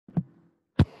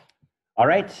All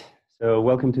right, so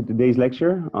welcome to today's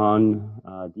lecture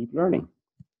on deep learning.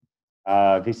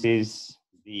 This is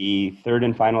the third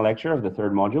and final lecture of the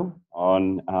third module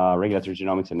on regulatory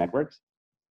genomics and networks.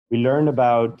 We learned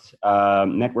about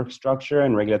network structure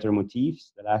and regulatory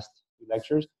motifs the last two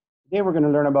lectures. Today we're going to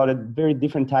learn about a very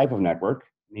different type of network,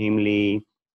 namely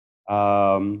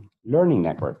learning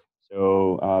network.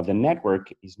 So the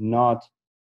network is not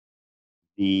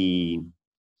the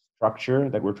structure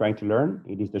that we're trying to learn.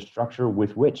 It is the structure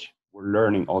with which we're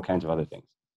learning all kinds of other things.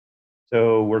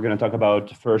 So we're going to talk about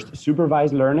first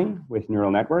supervised learning with neural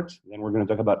networks. Then we're going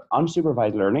to talk about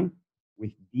unsupervised learning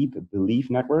with deep belief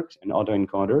networks and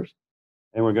autoencoders.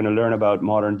 Then we're going to learn about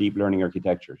modern deep learning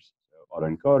architectures. So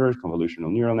autoencoders,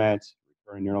 convolutional neural nets,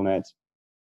 recurrent neural nets.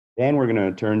 Then we're going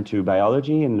to turn to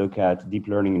biology and look at deep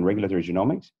learning in regulatory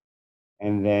genomics.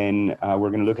 And then we're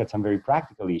going to look at some very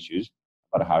practical issues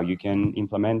about how you can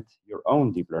implement your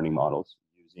own deep learning models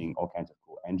using all kinds of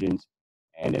cool engines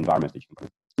and environments that you can.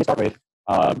 Let's start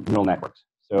with neural networks.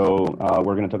 So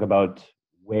we're going to talk about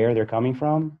where they're coming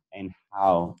from and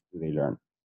how do they learn.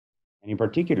 And in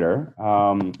particular,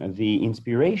 the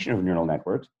inspiration of neural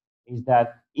networks is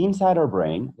that inside our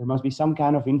brain, there must be some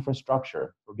kind of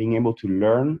infrastructure for being able to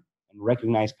learn and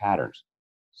recognize patterns.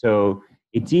 So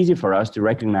it's easy for us to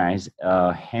recognize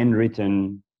a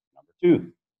handwritten number 2.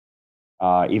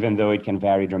 Even though it can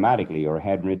vary dramatically, or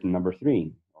handwritten number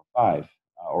 3, or 5,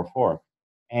 or 4.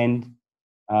 And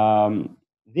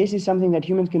this is something that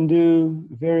humans can do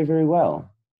very, very well,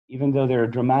 even though they're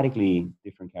dramatically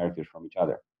different characters from each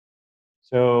other.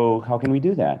 So how can we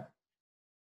do that?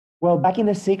 Well, back in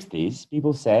the 60s,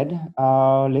 people said,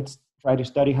 let's try to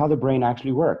study how the brain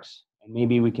actually works. And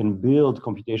maybe we can build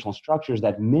computational structures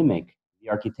that mimic the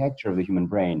architecture of the human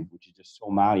brain, which is just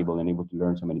so malleable and able to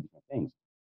learn so many different things.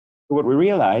 So what we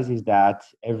realize is that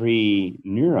every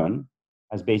neuron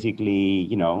has basically,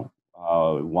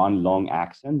 one long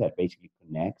axon that basically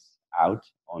connects out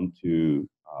onto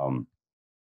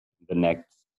the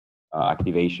next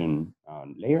activation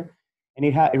layer, and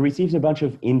it receives a bunch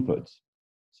of inputs.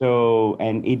 So,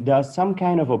 and it does some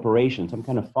kind of operation, some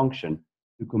kind of function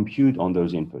to compute on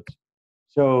those inputs.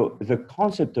 So the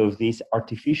concept of this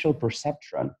artificial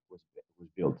perceptron was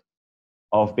built,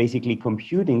 of basically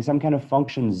computing some kind of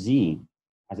function z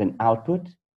as an output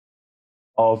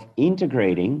of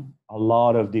integrating a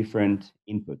lot of different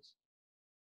inputs.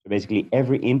 So basically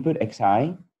every input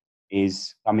xi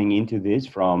is coming into this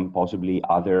from possibly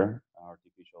other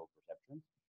artificial perceptrons.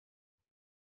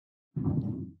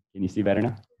 Can you see better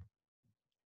now?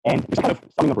 And there's a kind of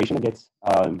summing operation that gets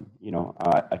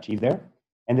achieved there.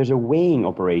 And there's a weighing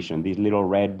operation. These little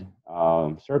red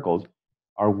circles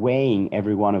are weighing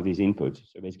every one of these inputs.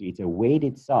 So basically it's a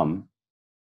weighted sum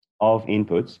of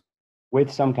inputs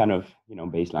with some kind of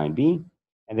baseline B,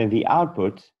 and then the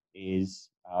output is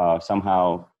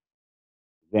somehow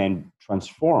then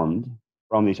transformed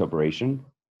from this operation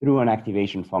through an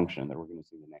activation function that we're going to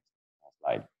see in the next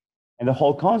slide. And the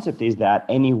whole concept is that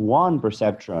any one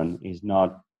perceptron is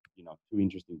not too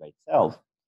interesting by itself,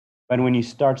 but when you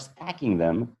start stacking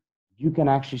them, you can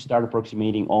actually start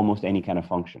approximating almost any kind of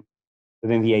function. So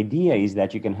then the idea is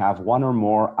that you can have one or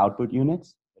more output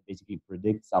units that basically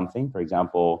predict something. For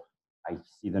example, I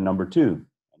see the number 2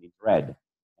 and it's red.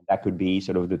 And that could be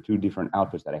sort of the 2 different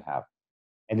outputs that I have.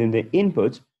 And then the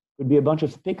inputs could be a bunch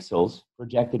of pixels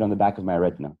projected on the back of my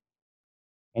retina.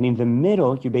 And in the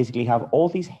middle, you basically have all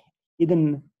these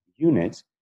hidden units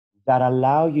that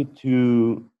allow you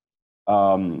to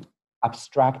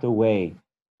abstract away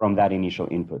from that initial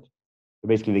input. So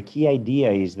basically the key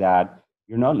idea is that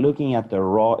you're not looking at the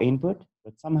raw input,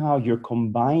 but somehow you're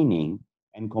combining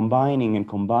and combining and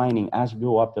combining as you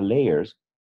go up the layers,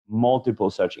 multiple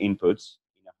such inputs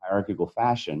in a hierarchical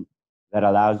fashion that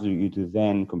allows you to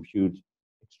then compute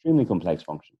extremely complex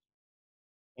functions.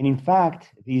 And in fact,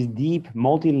 these deep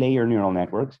multi-layer neural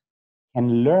networks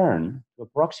can learn to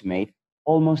approximate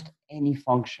almost any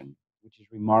function, which is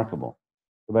remarkable.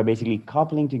 So by basically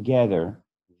coupling together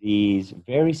these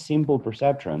very simple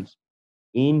perceptrons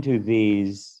into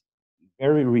these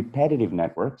very repetitive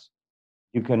networks,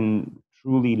 you can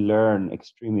truly learn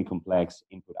extremely complex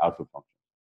input-output functions.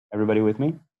 Everybody with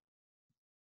me?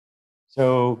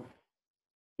 So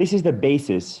this is the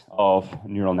basis of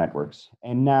neural networks.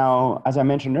 And now, as I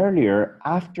mentioned earlier,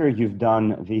 after you've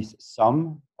done this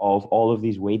sum of all of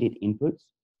these weighted inputs,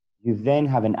 you then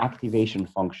have an activation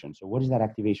function. So what is that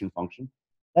activation function?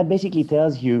 That basically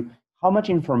tells you how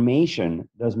much information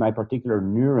does my particular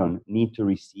neuron need to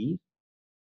receive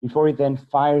before it then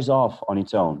fires off on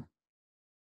its own.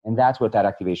 And that's what that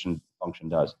activation function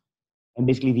does. And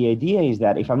basically the idea is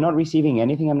that if I'm not receiving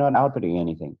anything, I'm not outputting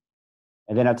anything.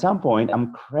 And then at some point,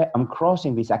 I'm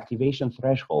crossing this activation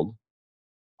threshold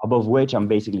above which I'm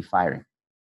basically firing.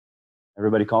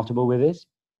 Everybody comfortable with this?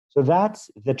 So that's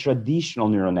the traditional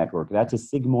neural network. That's a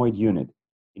sigmoid unit.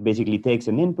 It basically takes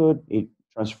an input, it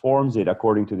transforms it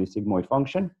according to the sigmoid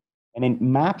function, and then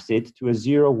maps it to a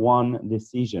 0-1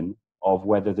 decision of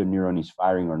whether the neuron is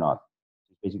firing or not.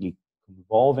 It's basically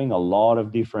involving a lot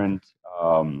of different,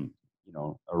 a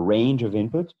range of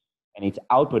inputs, and it's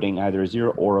outputting either a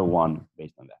 0 or a 1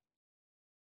 based on that.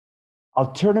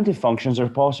 Alternative functions are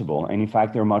possible, and in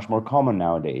fact, they're much more common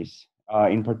nowadays.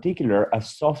 In particular, a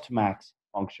softmax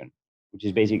function, which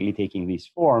is basically taking this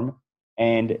form,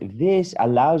 and this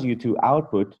allows you to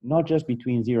output not just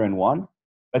between 0 and 1,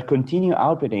 but continue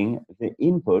outputting the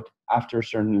input after a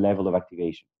certain level of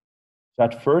activation. So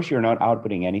at first, you're not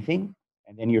outputting anything,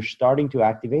 and then you're starting to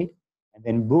activate, and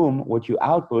then boom, what you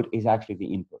output is actually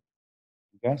the input.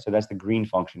 Okay, so that's the green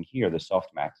function here, the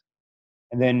softmax.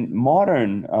 And then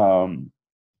modern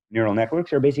neural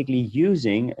networks are basically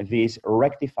using this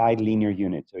rectified linear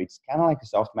unit. So it's kind of like a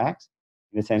softmax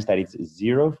in the sense that it's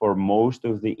 0 for most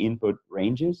of the input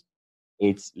ranges.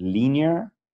 It's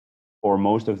linear for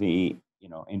most of the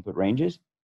input ranges.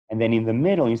 And then in the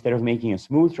middle, instead of making a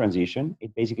smooth transition,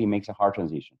 it basically makes a hard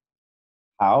transition.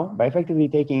 How? By effectively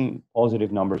taking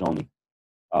positive numbers only,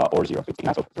 or 0.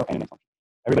 So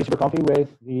everybody's super comfy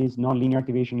with these nonlinear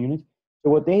activation units? So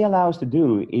what they allow us to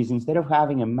do is, instead of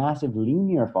having a massive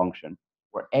linear function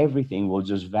where everything will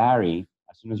just vary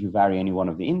as soon as you vary any one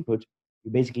of the inputs, you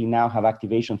basically now have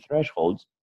activation thresholds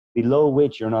below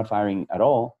which you're not firing at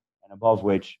all, and above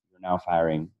which you're now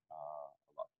firing a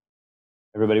lot.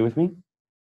 Everybody with me?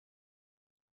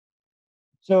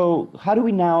 So how do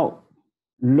we now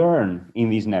learn in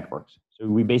these networks? So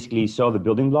we basically saw the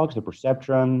building blocks, the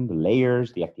perceptron, the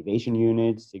layers, the activation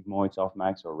units, sigmoid,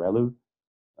 softmax, or ReLU.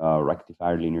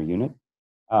 Rectifier linear unit.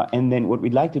 And then what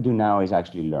we'd like to do now is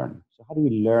actually learn. So how do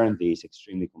we learn these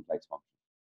extremely complex functions?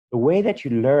 The way that you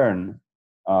learn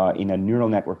in a neural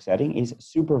network setting is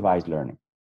supervised learning.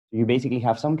 So you basically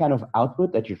have some kind of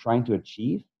output that you're trying to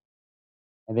achieve,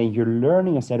 and then you're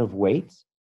learning a set of weights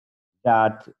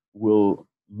that will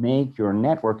make your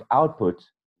network output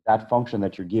that function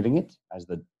that you're giving it as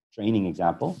the training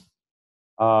example,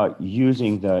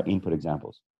 using the input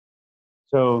examples.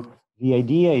 So the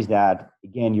idea is that,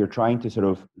 again, you're trying to sort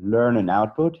of learn an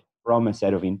output from a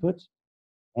set of inputs,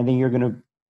 and then you're going to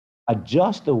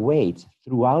adjust the weights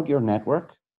throughout your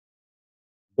network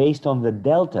based on the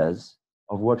deltas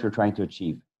of what you're trying to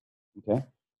achieve. Okay?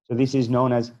 So this is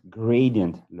known as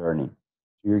gradient learning.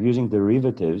 So you're using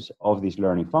derivatives of this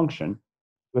learning function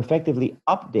to effectively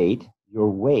update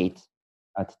your weight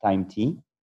at time t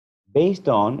based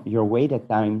on your weight at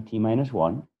time t minus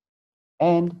 1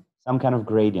 and some kind of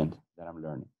gradient that I'm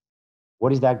learning.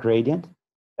 What is that gradient?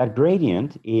 That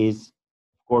gradient is,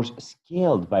 of course,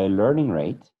 scaled by a learning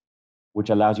rate, which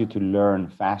allows you to learn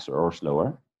faster or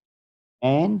slower.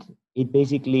 And it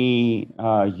basically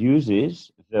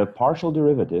uses the partial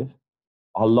derivative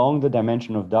along the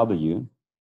dimension of w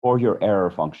for your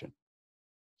error function.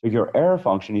 So your error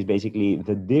function is basically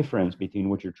the difference between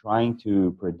what you're trying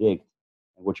to predict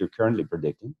and what you're currently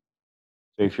predicting.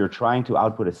 So if you're trying to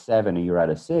output a 7 and you're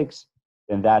at a 6,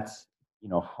 then that's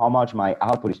how much my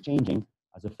output is changing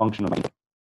as a function of my input.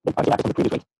 The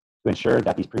previous weight to ensure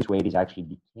that this previous weight is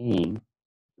actually decaying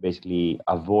to basically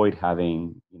avoid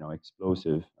having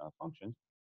explosive functions.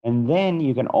 And then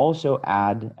you can also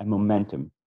add a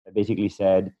momentum that basically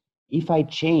said, if I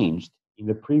changed in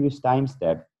the previous time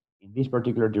step in this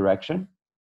particular direction,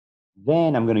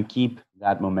 then I'm going to keep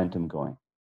that momentum going.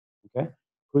 Okay?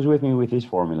 Who's with me with this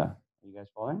formula? Are you guys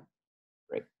following?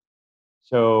 Great.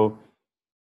 So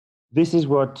this is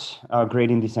what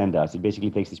gradient descent does. It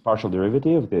basically takes this partial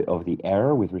derivative of the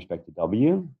error with respect to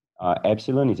w.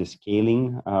 Epsilon is a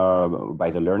scaling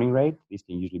by the learning rate. This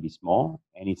can usually be small,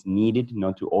 and it's needed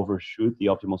not to overshoot the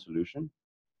optimal solution.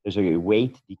 There's a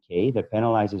weight decay that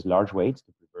penalizes large weights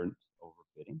to prevent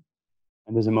overfitting.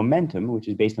 And there's a momentum, which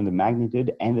is based on the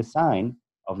magnitude and the sign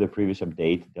of the previous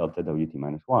update, delta wt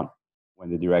minus 1. When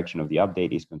the direction of the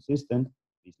update is consistent,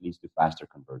 this leads to faster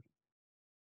convergence.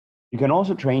 You can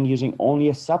also train using only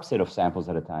a subset of samples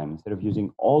at a time. Instead of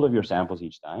using all of your samples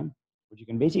each time, what you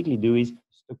can basically do is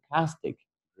stochastic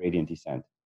gradient descent.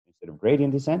 Instead of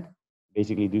gradient descent,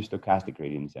 basically do stochastic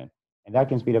gradient descent. And that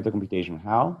can speed up the computation.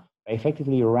 How? By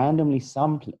effectively randomly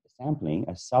sampling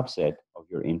a subset of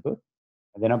your input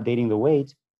and then updating the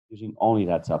weights using only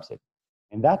that subset.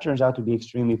 And that turns out to be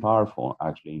extremely powerful,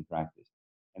 actually, in practice.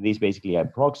 And this basically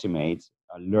approximates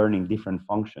learning different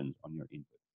functions on your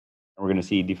input. And we're going to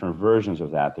see different versions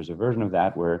of that. There's a version of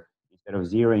that where instead instead of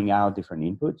zeroing out different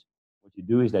inputs, what you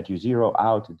do is that you zero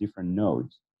out different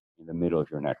nodes in the middle of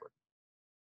your network.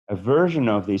 A version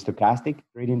of the stochastic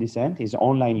gradient descent is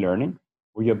online learning,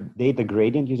 where you update the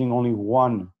gradient using only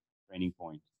one training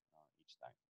point each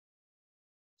time.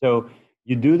 So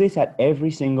you do this at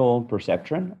every single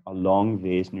perceptron along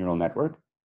this neural network,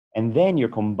 and then you're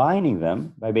combining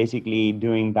them by basically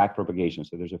doing back-propagation.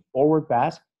 So there's a forward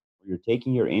pass where you're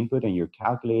taking your input and you're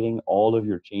calculating all of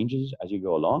your changes as you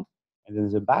go along. And then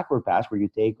there's a backward pass where you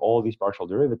take all these partial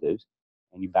derivatives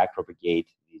and you back-propagate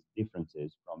these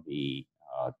differences from the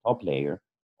top layer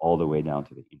all the way down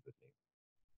to the input layer.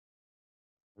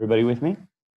 Everybody with me?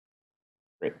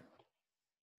 Great.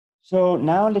 So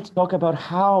now let's talk about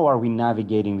how are we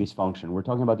navigating this function. We're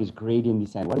talking about this gradient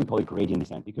descent. Why do we call it gradient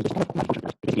descent? Because it's kind of a function,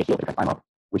 basically a field that I climb up,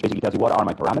 which basically tells you what are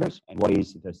my parameters and what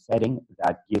is the setting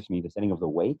that gives me the setting of the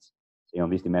weights, say on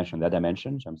this dimension, that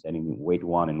dimension. So I'm setting weight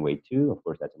 1 and weight 2. Of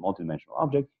course, that's a multidimensional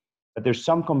object. But there's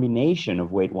some combination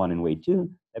of weight 1 and weight 2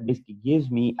 that basically gives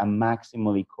me a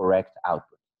maximally correct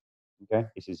output. Okay,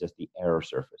 this is just the error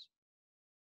surface.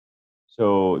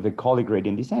 So they call it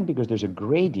gradient descent because there's a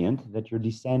gradient that you're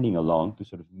descending along to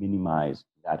sort of minimize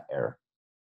that error.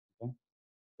 Okay?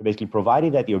 So basically,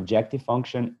 provided that the objective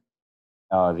function,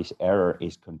 this error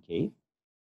is concave,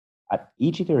 at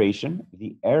each iteration,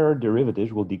 the error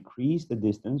derivatives will decrease the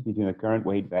distance between the current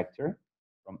weight vector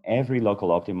from every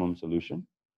local optimum solution,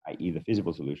 i.e. the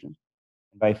feasible solution.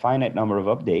 And by a finite number of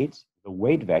updates, the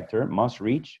weight vector must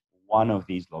reach one of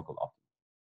these local optimums.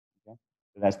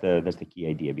 So that's the key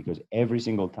idea, because every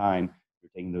single time you're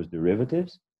taking those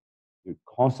derivatives, you're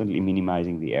constantly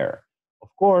minimizing the error.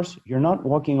 Of course, you're not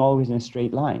walking always in a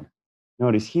straight line.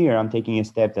 Notice here, I'm taking a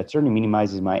step that certainly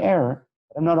minimizes my error,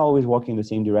 but I'm not always walking the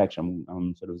same direction.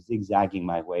 I'm sort of zigzagging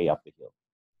my way up the hill,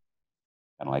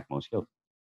 kind of like most hills.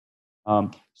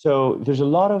 So there's a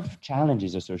lot of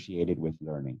challenges associated with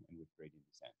learning and with gradient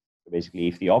descent. So basically,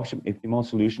 if the optimal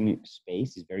solution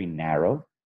space is very narrow,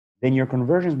 then your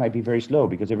conversions might be very slow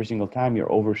because every single time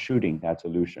you're overshooting that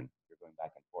solution. You're going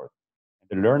back and forth.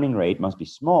 And the learning rate must be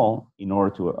small in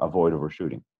order to avoid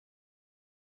overshooting.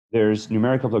 There's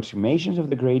numerical approximations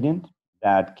of the gradient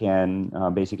that can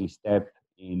basically step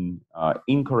in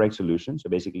incorrect solutions. So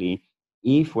basically,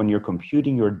 if when you're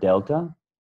computing your delta,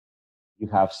 you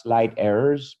have slight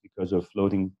errors because of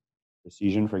floating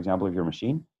precision, for example, of your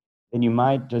machine, then you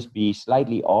might just be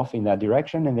slightly off in that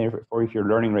direction, and therefore, if your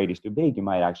learning rate is too big, you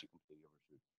might actually completely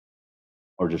overshoot,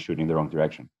 or just shoot in the wrong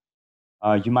direction.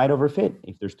 You might overfit.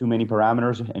 If there's too many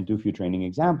parameters and too few training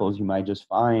examples, you might just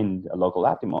find a local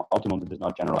optimum that does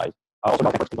not generalize. Also,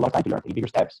 networks take a lot of time to learn, take bigger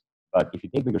steps. But if you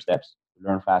take bigger steps, to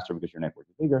learn faster because your network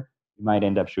is bigger, you might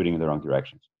end up shooting in the wrong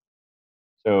directions.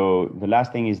 So the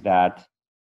last thing is that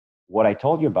what I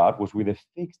told you about was with a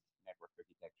fixed network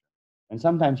architecture. And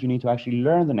sometimes you need to actually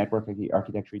learn the network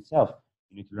architecture itself.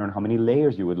 You need to learn how many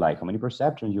layers you would like, how many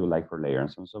perceptrons you would like per layer, and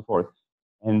so on and so forth.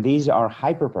 And these are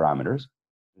hyperparameters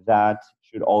that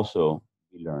should also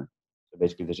be learned. So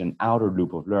basically, there's an outer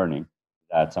loop of learning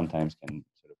that sometimes can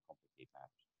sort of complicate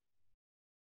matters.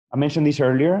 I mentioned this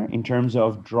earlier in terms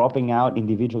of dropping out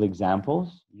individual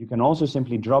examples. You can also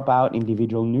simply drop out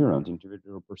individual neurons,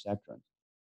 individual perceptrons.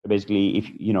 So basically,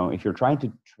 if you're trying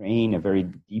to train a very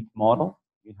deep model,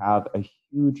 you have a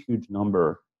huge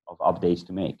number of updates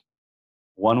to make.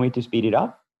 One way to speed it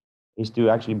up is to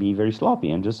actually be very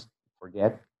sloppy and just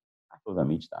forget half of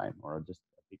them each time, or just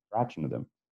a big fraction of them.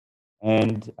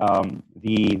 And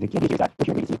the key is that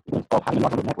you're having a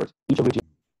lot of networks, each of which is.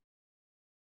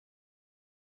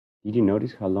 Did you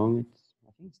notice how long it's?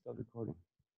 I think it's still recording.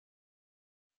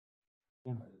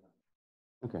 Yeah.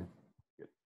 Okay. Good.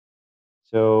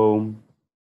 So.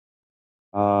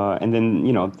 And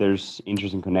then, there's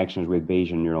interesting connections with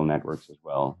Bayesian neural networks as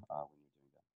well.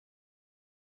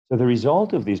 So the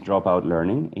result of this dropout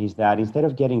learning is that instead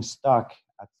of getting stuck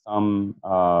at some,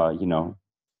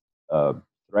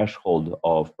 threshold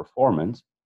of performance,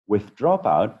 with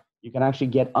dropout, you can actually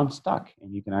get unstuck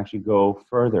and you can actually go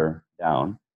further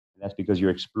down. And that's because you're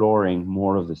exploring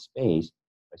more of the space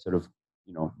by sort of,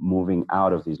 moving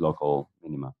out of these local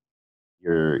minima.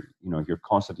 You're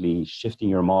constantly shifting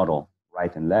your model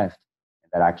right and left,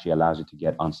 and that actually allows you to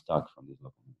get unstuck from these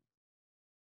local minima.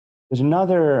 There's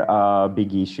another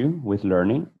big issue with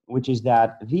learning, which is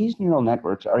that these neural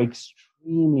networks are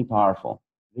extremely powerful.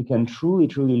 They can truly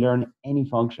learn any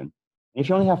function. And if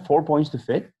you only have 4 points to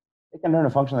fit, they can learn a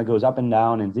function that goes up and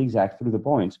down and zigzags through the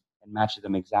points and matches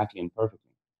them exactly and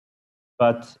perfectly.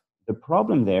 But the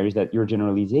problem there is that your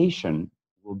generalization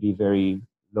will be very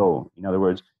low. In other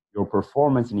words, your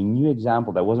performance in a new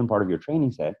example that wasn't part of your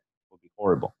training set will be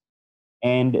horrible.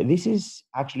 And this is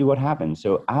actually what happens.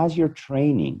 So as you're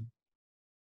training,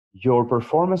 your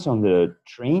performance on the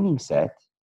training set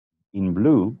in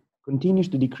blue continues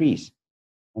to decrease,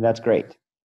 and that's great.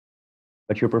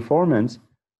 But your performance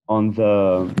on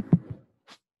the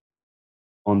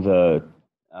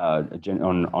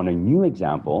on a new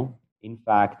example, in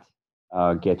fact,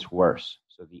 gets worse.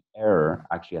 So the error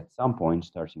actually at some point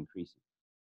starts increasing.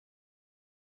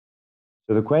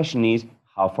 So the question is,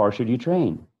 how far should you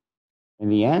train?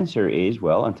 And the answer is,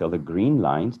 well, until the green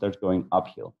line starts going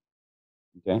uphill,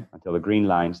 okay? Until the green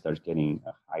line starts getting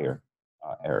a higher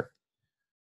error.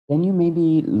 Then you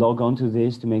maybe log on to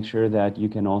this to make sure that you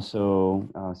can also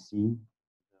see.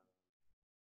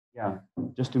 Yeah,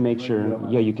 just to make sure,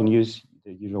 yeah, you can use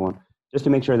the usual one. Just to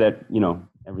make sure that, you know,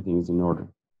 everything is in order.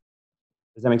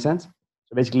 Does that make sense?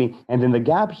 So basically, and then the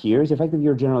gap here is effectively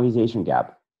your generalization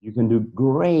gap. You can do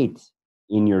great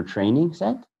in your training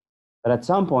set, but at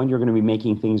some point you're going to be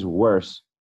making things worse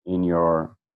in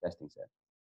your testing set.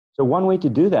 So one way to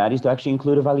do that is to actually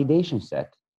include a validation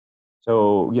set.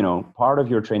 So, you know, part of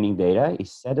your training data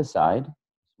is set aside, a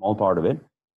small part of it,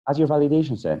 as your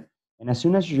validation set. And as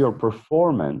soon as your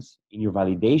performance in your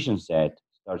validation set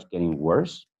starts getting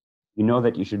worse, you know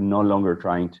that you should no longer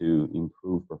trying to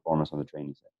improve performance on the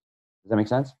training set. Does that make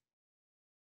sense?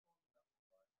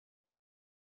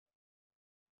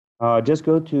 Just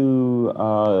go to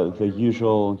the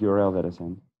usual URL that I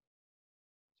sent.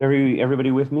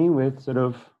 Everybody with me with sort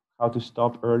of how to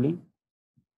stop early?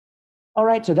 All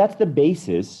right, so that's the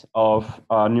basis of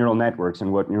neural networks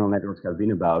and what neural networks have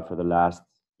been about for the last,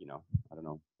 you know, I don't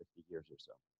know, 50 years or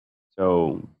so.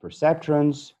 So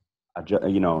perceptrons,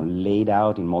 you know, laid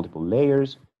out in multiple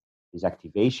layers, these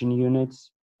activation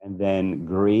units, and then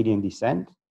gradient descent,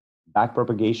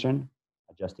 back-propagation,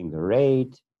 adjusting the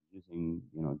rate, using,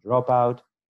 you know, dropout,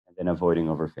 and then avoiding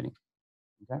overfitting.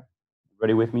 Okay,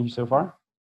 everybody with me so far?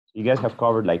 So you guys have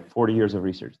covered like 40 years of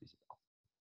research.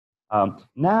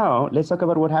 Now, let's talk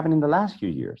about what happened in the last few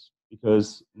years,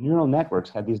 because neural networks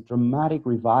had this dramatic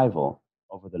revival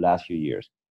over the last few years.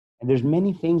 And there's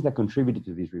many things that contributed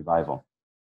to this revival.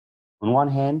 On one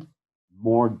hand,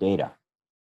 more data.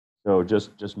 So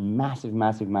just massive,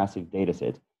 massive, massive data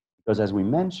sets. Because as we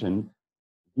mentioned,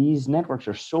 these networks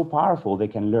are so powerful, they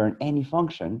can learn any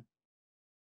function.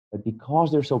 But because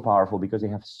they're so powerful, because they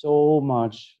have so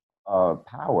much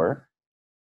power,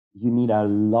 you need a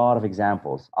lot of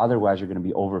examples. Otherwise, you're going to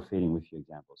be overfitting with your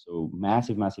examples. So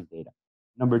massive, massive data.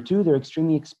 Number two, they're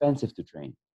extremely expensive to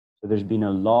train. So there's been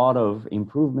a lot of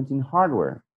improvements in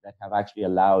hardware that have actually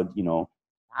allowed, you know,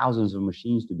 thousands of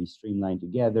machines to be streamlined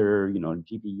together, you know,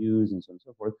 GPUs and so on and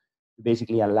so forth, to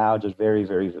basically allow just very,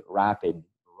 very rapid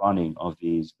running of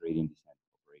these gradient descent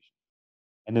operations.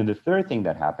 And then the third thing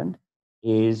that happened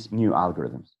is new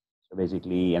algorithms. So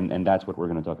basically, and that's what we're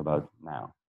going to talk about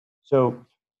now. So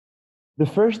the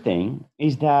first thing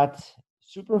is that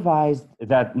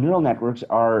neural networks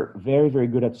are very, very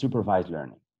good at supervised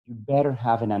learning. You better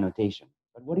have an annotation.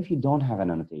 But what if you don't have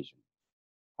an annotation?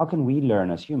 How can we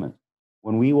learn as humans?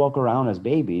 When we walk around as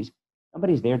babies,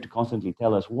 nobody's there to constantly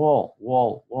tell us, wall,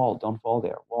 wall, wall, don't fall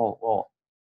there, wall, wall.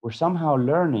 We're somehow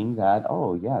learning that,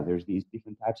 oh yeah, there's these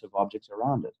different types of objects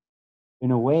around us.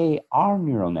 In a way, our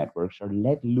neural networks are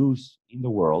let loose in the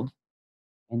world,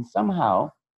 and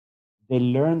somehow they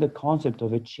learn the concept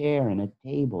of a chair and a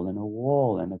table and a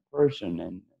wall and a person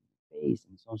and space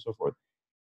and so on and so forth.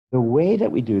 The way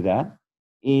that we do that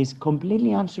is completely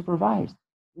unsupervised.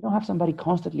 We don't have somebody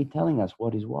constantly telling us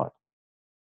what is what.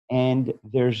 And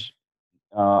there's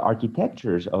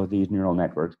architectures of these neural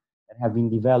networks that have been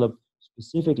developed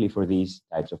specifically for these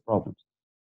types of problems.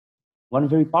 One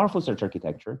very powerful search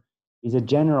architecture is a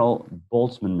general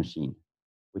Boltzmann machine,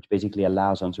 which basically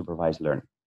allows unsupervised learning.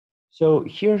 So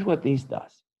here's what this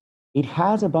does. It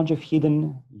has a bunch of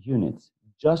hidden units,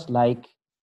 just like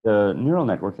the neural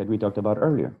network that we talked about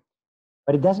earlier.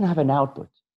 But it doesn't have an output.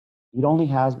 It only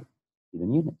has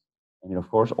hidden units. And it, of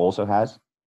course, also has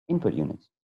input units.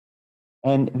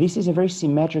 And this is a very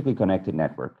symmetrically connected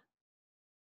network.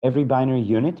 Every binary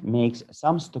unit makes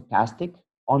some stochastic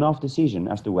on-off decision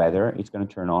as to whether it's going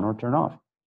to turn on or turn off.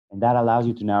 And that allows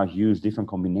you to now use different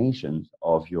combinations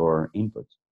of your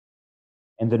inputs.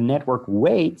 And the network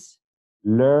weights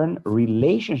learn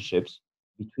relationships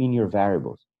between your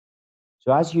variables.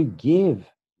 So as you give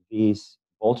this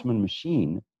Boltzmann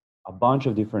machine a bunch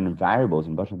of different variables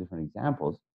and a bunch of different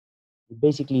examples, it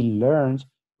basically learns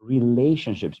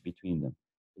relationships between them.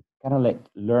 It kind of like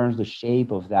learns the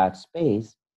shape of that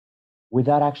space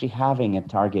without actually having a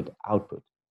target output.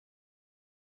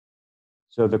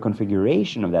 So the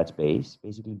configuration of that space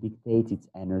basically dictates its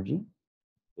energy,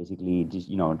 basically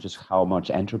just how much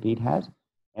entropy it has.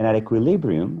 And at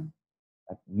equilibrium,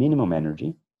 at minimum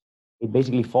energy, it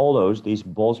basically follows this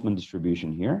Boltzmann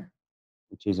distribution here,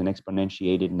 which is an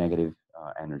exponentiated negative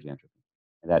energy entropy.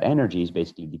 And that energy is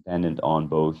basically dependent on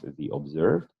both the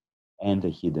observed and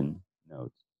the hidden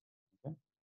nodes. Okay?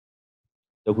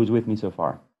 So who's with me so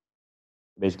far?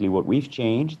 Basically, what we've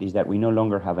changed is that we no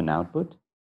longer have an output,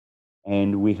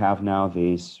 and we have now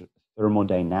this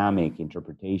thermodynamic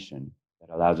interpretation that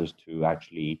allows us to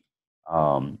actually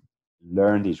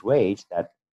learn these weights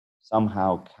that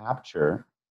somehow capture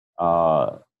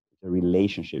the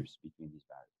relationships between these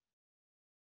variables.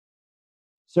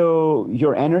 So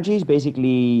your energy is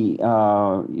basically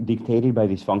dictated by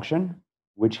this function,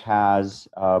 which has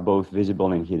both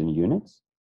visible and hidden units.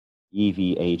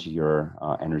 EVH is your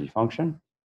energy function,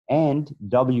 and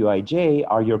WIJ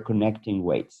are your connecting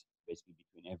weights, basically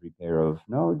between every pair of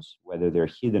nodes, whether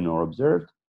they're hidden or observed.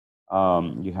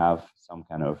 You have some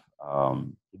kind of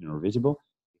hidden or visible,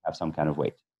 you have some kind of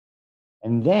weight.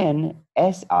 And then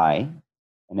SI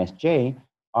and SJ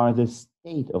are the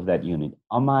state of that unit.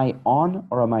 Am I on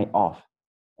or am I off?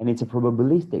 And it's a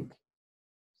probabilistic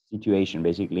situation.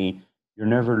 Basically,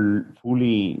 you're never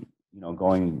fully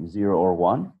going 0 or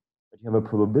 1, but you have a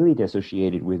probability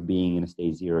associated with being in a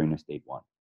state 0 in a state 1.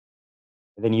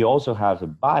 And then you also have a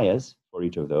bias for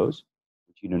each of those,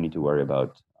 which you don't need to worry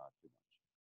about too much.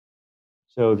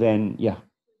 So then, yeah.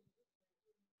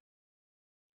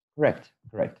 Correct.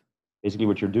 Basically,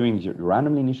 what you're doing is you're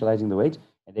randomly initializing the weights,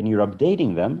 and then you're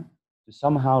updating them to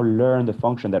somehow learn the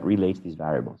function that relates these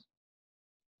variables.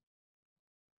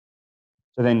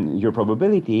 So then your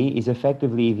probability is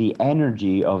effectively the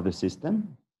energy of the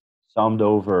system summed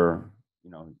over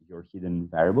your hidden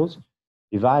variables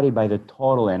divided by the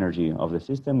total energy of the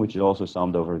system, which is also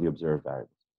summed over the observed variables.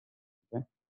 Okay?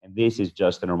 And this is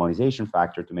just a normalization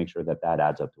factor to make sure that that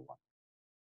adds up to 1.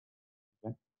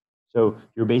 Okay? So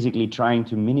you're basically trying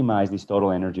to minimize this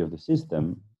total energy of the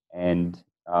system, and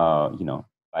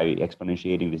by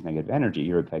exponentiating this negative energy,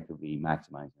 you're effectively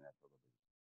maximizing that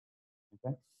probability.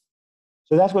 Okay?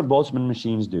 So that's what Boltzmann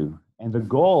machines do. And the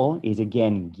goal is,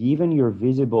 again, given your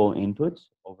visible inputs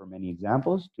over many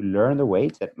examples, to learn the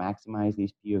weights that maximize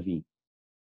these P of E.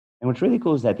 And what's really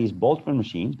cool is that these Boltzmann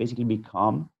machines basically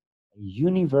become a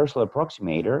universal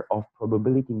approximator of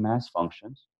probability mass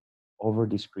functions over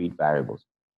discrete variables.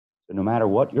 So no matter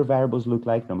what your variables look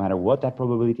like, no matter what that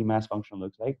probability mass function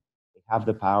looks like, they have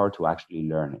the power to actually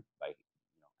learn it by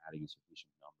adding a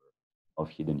sufficient number of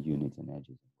hidden units and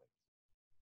edges.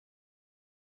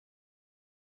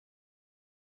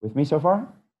 With me so far?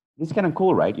 This is kind of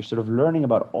cool, right? You're sort of learning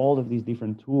about all of these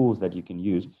different tools that you can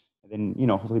use. And then,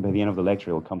 hopefully by the end of the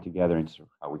lecture, it'll come together into sort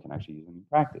of how we can actually use them in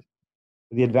practice.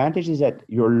 So the advantage is that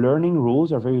your learning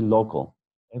rules are very local.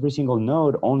 Every single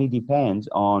node only depends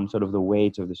on sort of the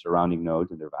weights of the surrounding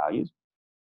nodes and their values.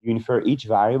 You infer each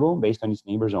variable based on its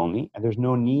neighbors only, and there's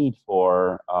no need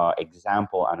for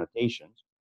example annotations.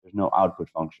 There's no output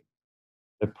function.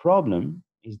 The problem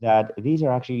is that these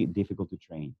are actually difficult to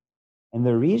train. And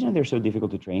the reason they're so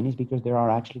difficult to train is because there are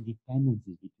actually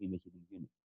dependencies between the hidden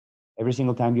units. Every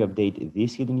single time you update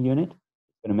this hidden unit,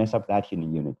 it's going to mess up that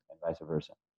hidden unit and vice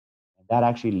versa. And that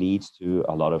actually leads to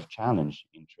a lot of challenge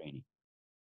in training.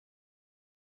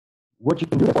 What you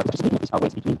can do is just eliminate these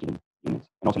weights between hidden units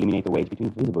and also eliminate the weights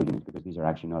between visible units because these are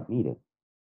actually not needed.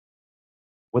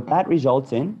 What that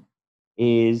results in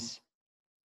is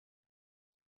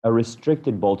a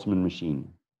restricted Boltzmann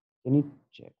machine. Can you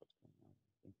check what's going on?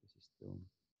 I think this is still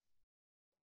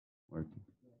working.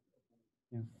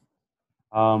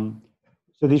 Yeah.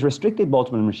 So these restricted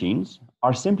Boltzmann machines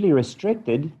are simply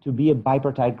restricted to be a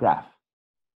bipartite graph,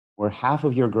 where half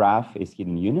of your graph is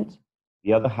hidden units,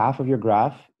 the other half of your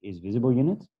graph is visible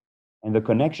units, and the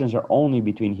connections are only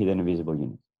between hidden and visible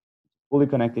units. Fully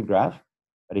connected graph,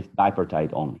 but it's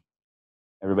bipartite only.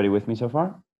 Everybody with me so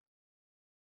far?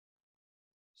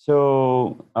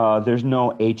 So there's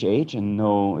no HH and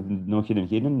no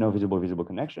hidden, no visible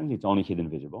connections. It's only hidden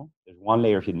visible. There's one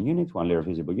layer of hidden units, one layer of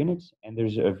visible units, and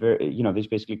there's a very, this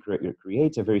basically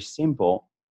creates a very simple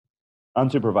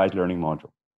unsupervised learning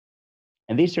module.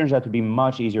 And this turns out to be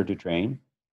much easier to train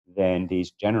than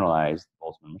this generalized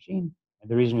Boltzmann machine. And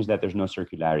the reason is that there's no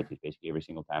circularity. Basically, every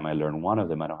single time I learn one of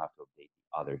them, I don't have to update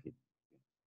the other hidden units.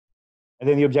 And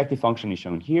then the objective function is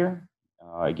shown here.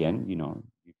 Again, you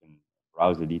can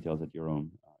browse the details at your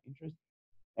own interest.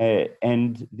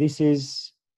 And this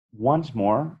is, once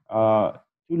more,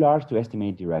 too large to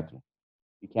estimate directly.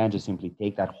 You can't just simply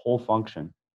take that whole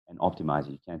function and optimize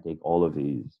it. You can't take all of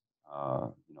these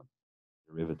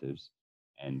derivatives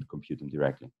and compute them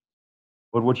directly.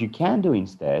 But what you can do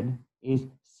instead is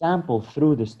sample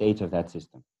through the states of that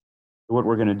system. So what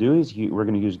we're going to do is we're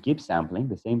going to use Gibbs sampling,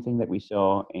 the same thing that we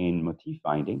saw in motif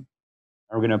finding.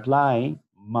 And we're going to apply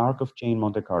Markov chain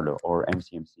Monte Carlo, or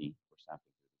MCMC, for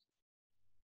sampling.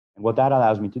 And what that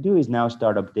allows me to do is now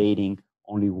start updating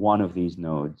only one of these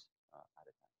nodes at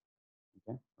a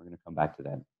time. Okay, we're going to come back to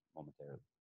that momentarily.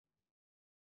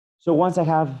 So once I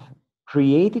have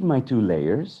created my 2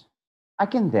 layers, I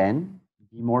can then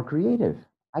be more creative.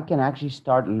 I can actually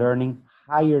start learning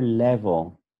higher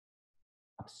level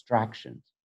abstractions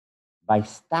by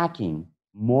stacking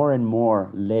more and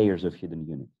more layers of hidden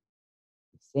units.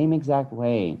 The same exact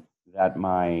way that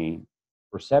my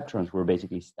perceptrons were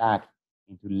basically stacked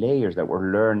into layers that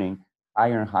were learning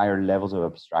higher and higher levels of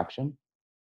abstraction,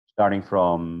 starting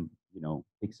from,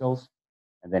 pixels,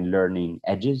 and then learning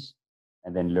edges,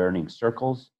 and then learning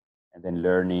circles, and then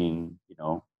learning,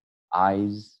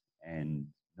 eyes and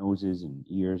noses and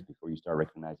ears before you start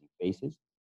recognizing faces.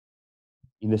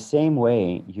 In the same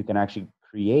way, you can actually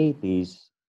create these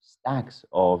stacks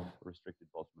of restricted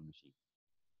Boltzmann machines.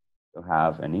 You'll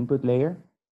have an input layer,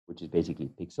 which is basically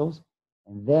pixels,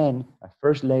 and then a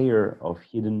first layer of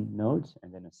hidden nodes,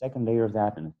 and then a second layer of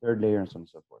that, and a third layer, and so on and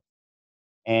so forth.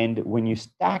 And when you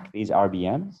stack these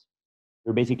RBMs,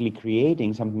 you're basically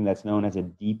creating something that's known as a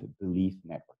deep belief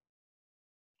network.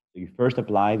 So you first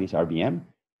apply this RBM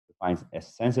to find a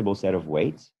sensible set of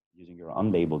weights using your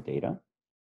unlabeled data.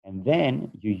 And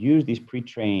then you use these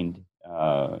pre-trained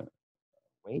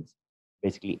weights,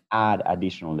 basically add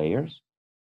additional layers.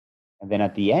 And then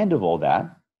at the end of all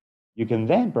that, you can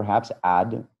then perhaps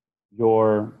add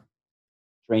your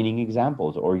training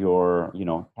examples or your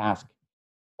task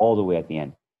all the way at the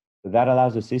end. So that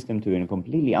allows the system to, in a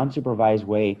completely unsupervised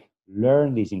way,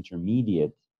 learn these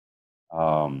intermediate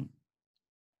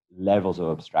levels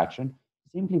of abstraction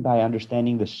simply by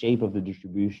understanding the shape of the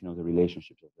distribution of the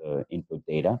relationships of the input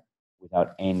data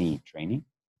without any training.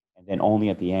 And then only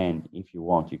at the end, if you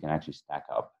want, you can actually stack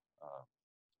up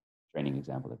training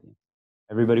example at the end.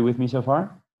 Everybody with me so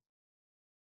far?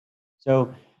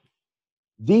 So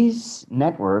these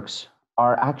networks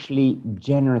are actually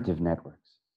generative networks.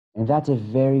 And that's a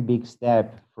very big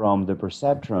step from the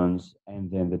perceptrons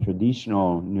and then the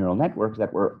traditional neural networks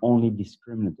that were only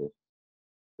discriminative.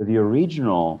 So the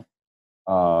original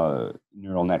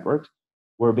neural networks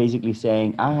were basically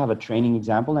saying, I have a training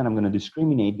example and I'm going to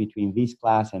discriminate between this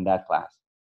class and that class.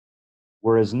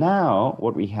 Whereas now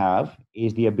what we have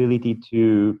is the ability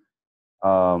to,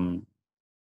 am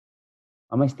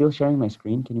I still sharing my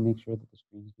screen? Can you make sure that the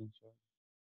screen is being shared?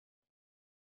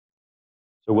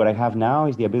 So what I have now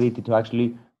is the ability to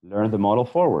actually learn the model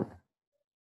forward.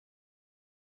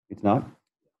 It's not?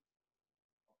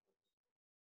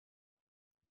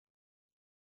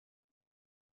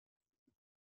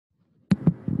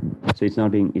 So it's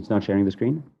not sharing the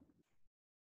screen?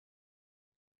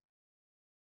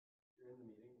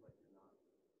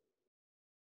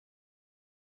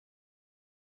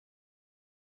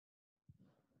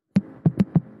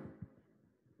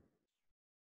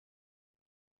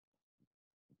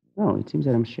 No, it seems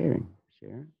that I'm sharing.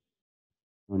 Share?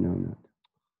 Oh, no, I'm not.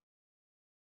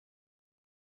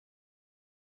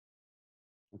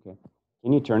 Okay.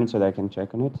 Can you turn it so that I can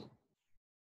check on it?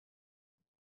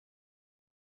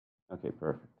 Okay,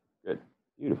 perfect. Good.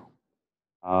 Beautiful.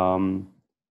 All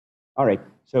right.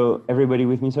 So everybody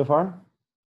with me so far?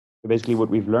 So basically what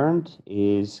we've learned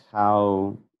is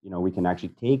how we can actually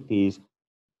take these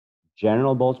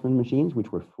general Boltzmann machines,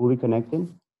 which were fully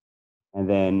connected, and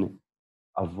then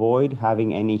avoid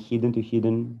having any hidden to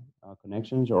hidden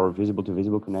connections or visible to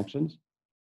visible connections,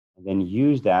 and then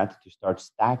use that to start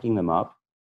stacking them up,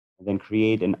 and then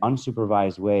create an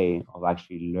unsupervised way of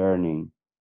actually learning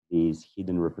these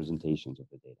hidden representations of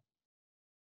the data.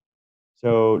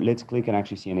 So let's click and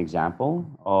actually see an example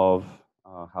of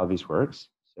how this works.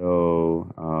 So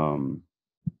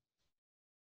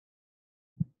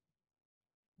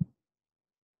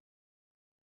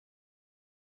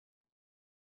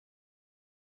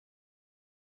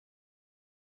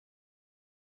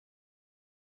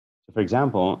so for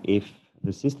example, if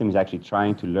the system is actually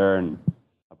trying to learn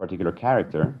a particular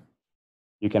character,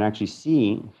 you can actually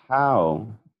see how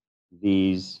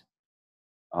these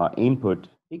input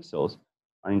pixels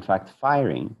are in fact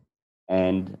firing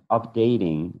and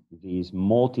updating these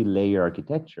multi-layer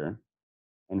architecture,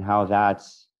 and how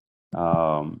that's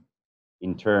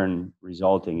in turn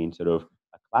resulting in sort of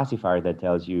a classifier that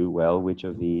tells you, well, which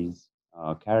of these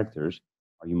characters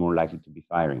are you more likely to be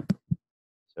firing.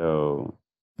 So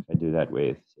if I do that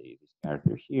with, say, this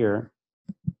character here,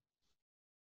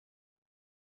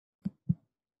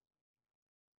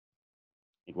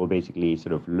 it will basically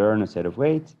sort of learn a set of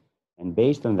weights And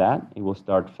based on that, it will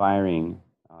start firing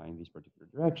in this particular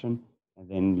direction, and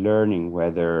then learning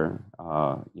whether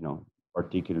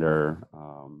particular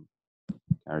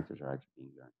characters are actually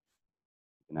being learned.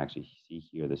 You can actually see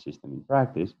here the system in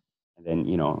practice, and then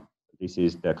this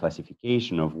is the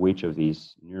classification of which of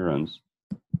these neurons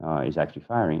is actually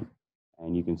firing,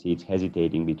 and you can see it's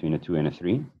hesitating between a 2 and a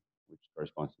 3, which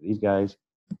corresponds to these guys,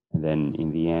 and then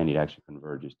in the end it actually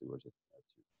converges towards a 2.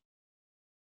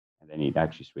 And then it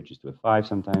actually switches to a 5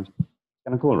 sometimes. It's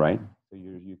kind of cool, right? So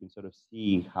you can sort of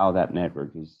see how that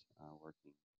network is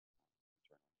working.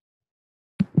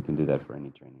 You can do that for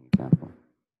any training example.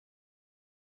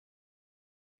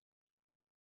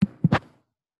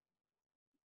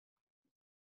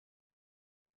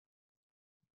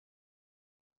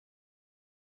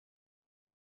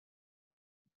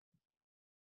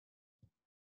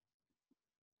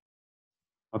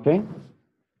 Okay.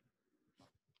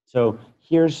 So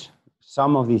here's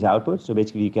some of these outputs. So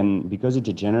basically you can, because it's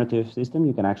a generative system,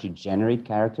 you can actually generate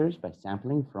characters by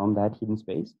sampling from that hidden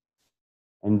space.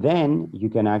 And then you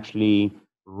can actually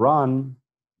run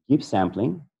Gibbs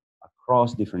sampling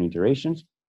across different iterations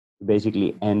to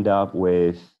basically end up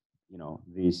with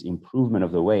this improvement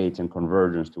of the weights and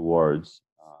convergence towards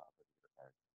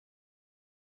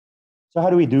So how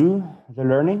do we do the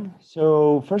learning?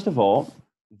 So first of all,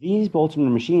 these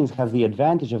Boltzmann machines have the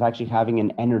advantage of actually having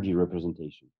an energy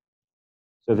representation.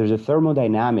 So there's a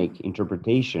thermodynamic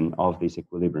interpretation of this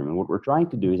equilibrium. And what we're trying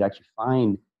to do is actually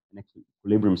find an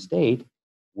equilibrium state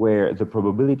where the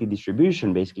probability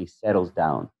distribution basically settles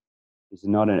down. This is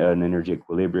not an energy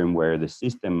equilibrium where the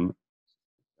system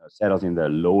settles in the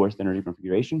lowest energy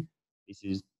configuration. This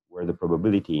is where the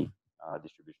probability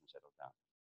distribution settles down.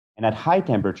 And at high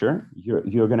temperature,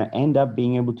 you're going to end up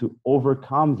being able to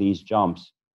overcome these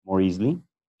jumps more easily.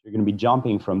 You're going to be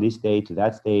jumping from this state to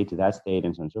that state to that state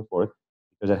and so on and so forth.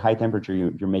 Because at high temperature,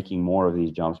 you're making more of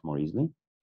these jumps more easily.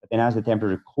 But then as the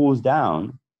temperature cools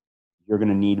down, you're going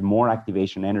to need more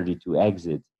activation energy to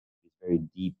exit these very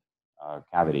deep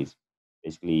cavities,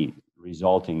 basically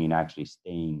resulting in actually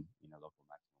staying in a local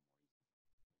maximum.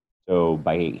 So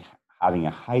by having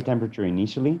a high temperature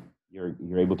initially,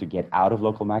 you're able to get out of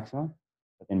local maxima.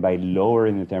 But then by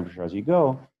lowering the temperature as you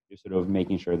go, you're sort of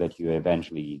making sure that you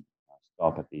eventually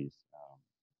stop at these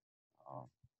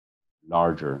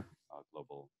larger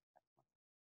global.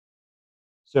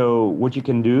 So what you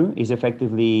can do is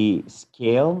effectively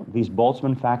scale this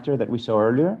Boltzmann factor that we saw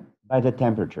earlier by the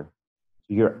temperature.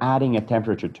 So you're adding a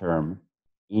temperature term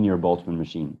in your Boltzmann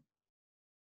machine.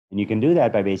 And you can do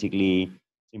that by basically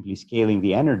simply scaling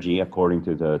the energy according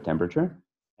to the temperature.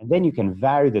 And then you can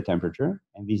vary the temperature,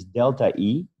 and this delta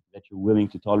E that you're willing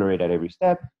to tolerate at every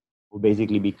step will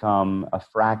basically become a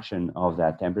fraction of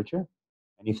that temperature.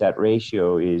 And if that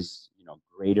ratio is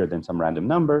greater than some random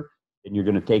number, then you're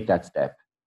going to take that step.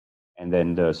 And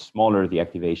then the smaller the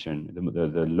activation,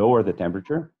 the lower the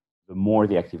temperature, the more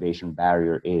the activation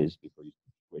barrier is before you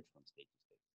switch from state to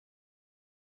state.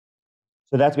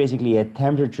 So that's basically a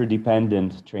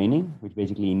temperature-dependent training, which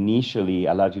basically initially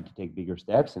allows you to take bigger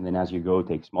steps, and then as you go,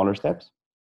 take smaller steps.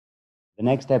 The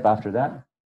next step after that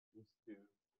is to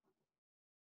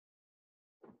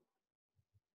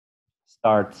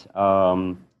start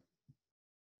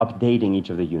updating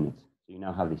each of the units. So you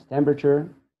now have this temperature,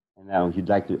 and now you'd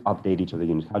like to update each of the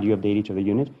units. How do you update each of the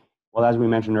units? Well, as we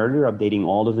mentioned earlier, updating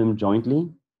all of them jointly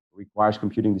requires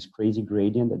computing this crazy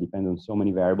gradient that depends on so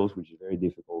many variables, which is very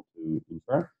difficult to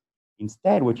infer.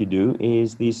 Instead, what you do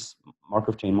is this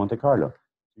Markov chain Monte Carlo.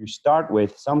 You start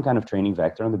with some kind of training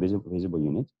vector on the visible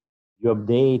unit. You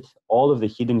update all of the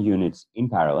hidden units in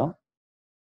parallel,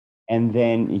 and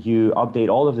then you update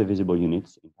all of the visible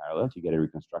units in parallel to get a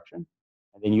reconstruction,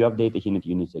 and then you update the hidden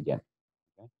units again.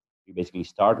 Okay? You basically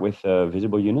start with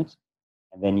visible units,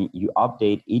 and then you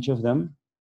update each of them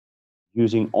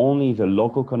using only the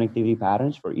local connectivity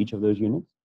patterns for each of those units.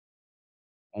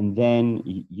 And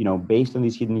then, based on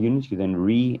these hidden units, you then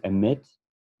re-emit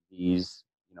these,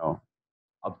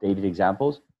 updated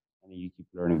examples, and then you keep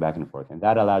learning back and forth. And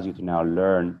that allows you to now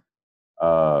learn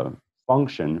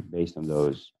function based on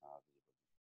those.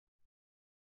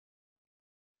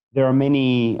 There are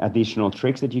many additional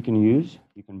tricks that you can use.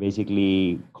 You can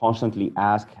basically constantly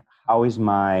ask, how is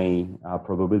my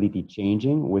probability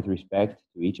changing with respect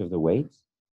to each of the weights?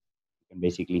 You can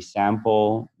basically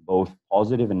sample both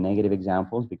positive and negative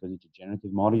examples. Because it's a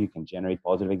generative model, you can generate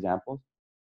positive examples.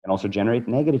 You can also generate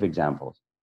negative examples.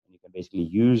 And you can basically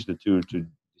use the two to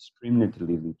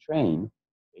discriminatively train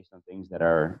based on things that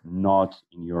are not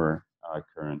in your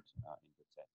current input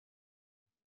set.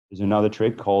 There's another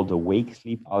trick called the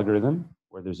wake-sleep algorithm,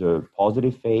 where there's a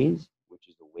positive phase, which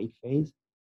is the wake phase,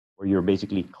 where you're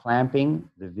basically clamping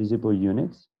the visible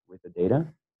units with the data,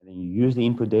 and then you use the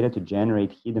input data to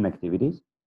generate hidden activities.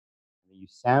 And then you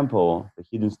sample the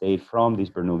hidden state from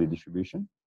this Bernoulli distribution.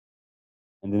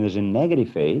 And then there's a negative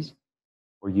phase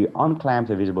where you unclamp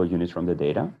the visible units from the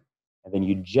data, and then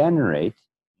you generate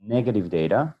negative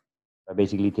data by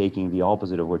basically taking the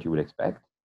opposite of what you would expect.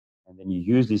 And then you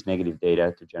use this negative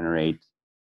data to generate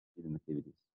hidden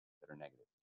activities that are negative.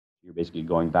 You're basically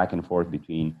going back and forth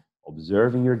between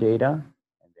observing your data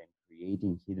and then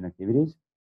creating hidden activities,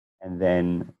 and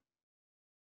then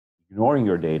ignoring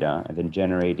your data and then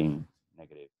generating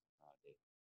negative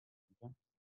data. Okay?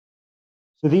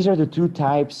 So these are the two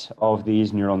types of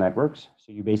these neural networks.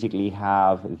 So you basically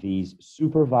have these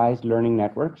supervised learning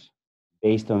networks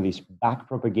based on this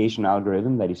back-propagation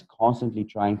algorithm that is constantly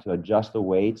trying to adjust the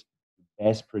weights to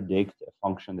best predict a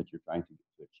function that you're trying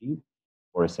to achieve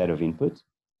or a set of inputs.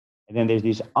 And then there's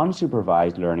these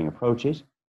unsupervised learning approaches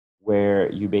where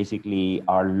you basically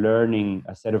are learning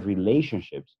a set of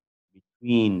relationships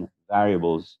between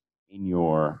variables in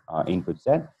your input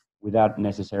set without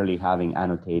necessarily having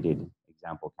annotated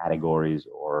example categories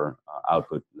or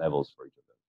output levels for each of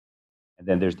them. And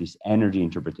then there's this energy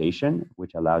interpretation,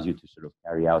 which allows you to sort of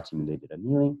carry out simulated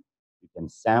annealing. You can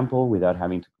sample without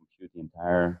having to compute the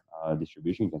entire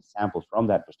distribution. You can sample from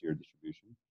that posterior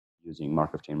distribution using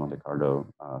Markov chain Monte Carlo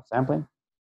sampling.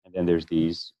 And then there's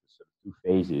these sort of two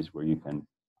phases where you can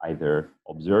either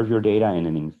observe your data and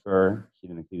then infer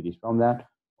hidden activities from that,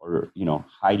 or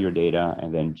hide your data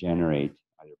and then generate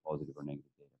either positive or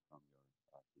negative data from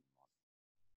your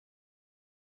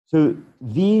model. So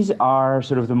these are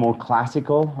sort of the more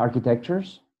classical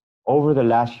architectures. Over the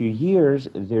last few years,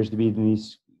 there's been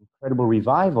this incredible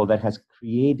revival that has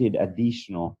created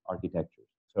additional architectures.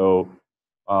 So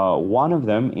one of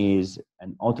them is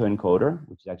an autoencoder,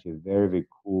 which is actually a very, very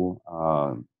cool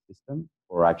system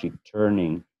for actually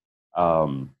turning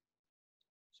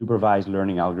supervised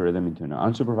learning algorithm into an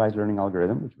unsupervised learning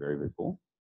algorithm, which is very, very cool.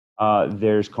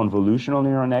 There's convolutional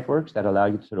neural networks that allow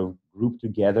you to sort of group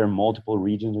together multiple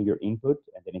regions of your input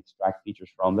and then extract features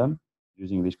from them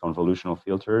using these convolutional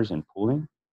filters and pooling.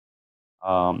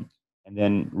 And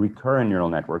then recurrent neural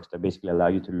networks that basically allow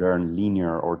you to learn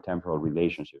linear or temporal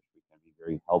relationships, which can be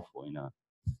very helpful in a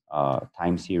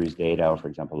time series data, or for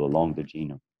example, along the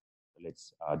genome. So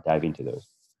let's dive into those.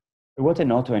 So what's an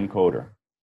autoencoder?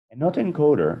 An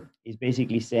autoencoder is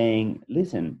basically saying,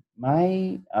 listen,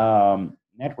 my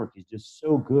network is just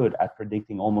so good at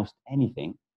predicting almost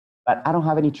anything, but I don't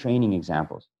have any training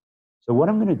examples. So what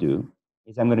I'm going to do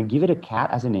is I'm going to give it a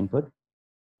cat as an input.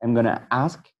 I'm going to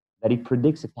ask that it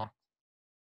predicts a cat.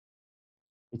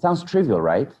 It sounds trivial,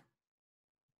 right?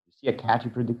 You see a cat,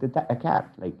 you predict a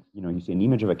cat. Like, you see an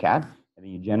image of a cat, and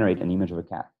then you generate an image of a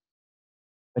cat.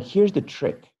 But here's the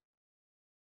trick.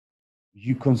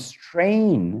 You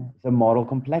constrain the model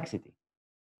complexity.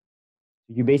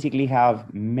 You basically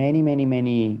have many, many,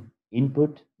 many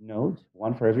input nodes,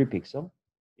 one for every pixel.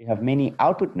 You have many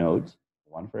output nodes,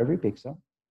 one for every pixel.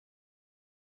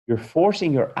 You're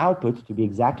forcing your output to be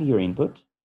exactly your input,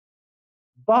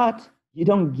 but you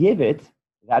don't give it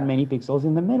that many pixels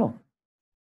in the middle.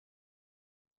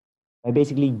 By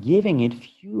basically giving it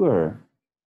fewer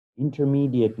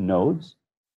intermediate nodes,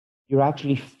 you're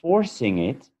actually forcing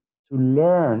it to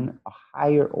learn a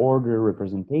higher order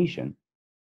representation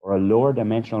or a lower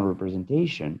dimensional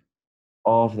representation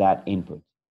of that input.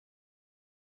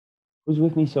 Who's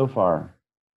with me so far?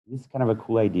 This is kind of a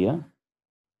cool idea.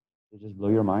 Does it just blow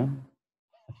your mind?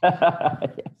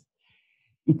 Yes.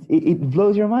 It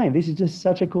blows your mind. This is just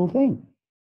such a cool thing.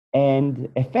 And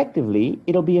effectively,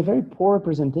 it'll be a very poor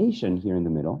representation here in the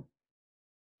middle,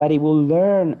 but it will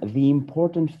learn the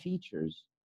important features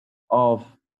of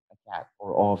a cat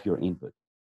or of your input.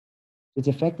 It's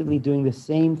effectively doing the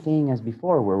same thing as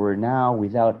before, where we're now,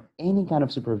 without any kind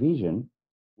of supervision,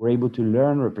 we're able to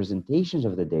learn representations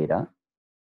of the data,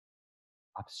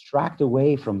 abstract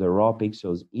away from the raw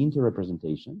pixels into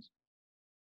representations,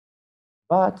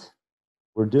 but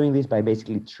we're doing this by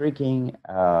basically tricking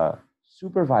a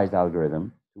supervised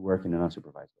algorithm to work in an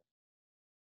unsupervised way.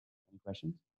 Any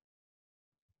questions?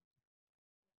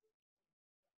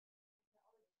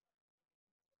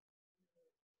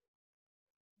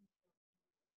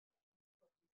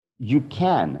 You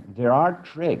can. There are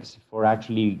tricks for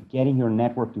actually getting your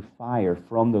network to fire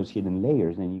from those hidden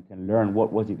layers, and you can learn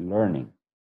what was it learning.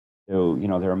 So,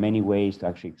 there are many ways to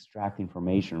actually extract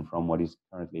information from what is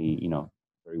currently,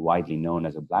 very widely known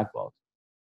as a black box.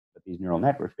 But these neural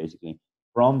networks, basically,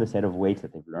 from the set of weights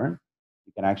that they've learned,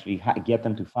 you can actually get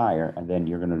them to fire, and then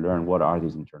you're going to learn what are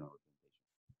these internal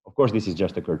representations. Of course, this is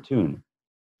just a cartoon,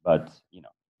 but,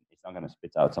 it's not going to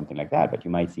spit out something like that, but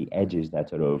you might see edges that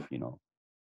sort of,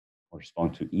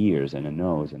 correspond to ears and a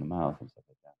nose and a mouth and stuff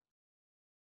like that.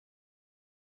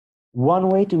 One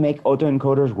way to make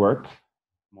autoencoders work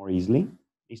more easily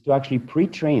is to actually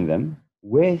pre-train them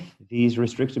with these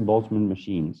restricted Boltzmann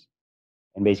machines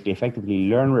and basically effectively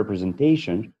learn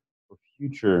representation for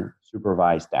future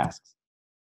supervised tasks.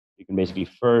 You can basically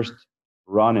first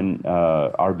run an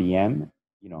RBM,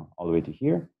 all the way to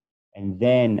here, and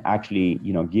then actually,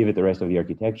 give it the rest of the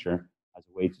architecture as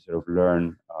a way to sort of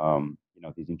learn,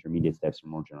 these intermediate steps in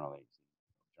a more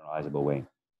generalizable way.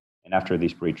 And after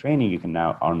this pre-training, you can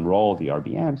now unroll the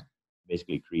RBMs,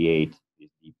 basically create this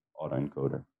deep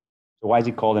autoencoder. So why is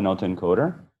it called an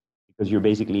autoencoder? Because you're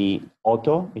basically,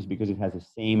 auto is because it has the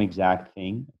same exact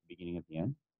thing at the beginning and at the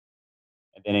end.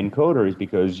 And then encoder is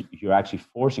because you're actually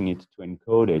forcing it to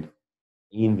encode it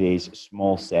in this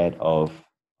small set of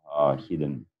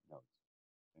hidden nodes.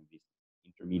 And this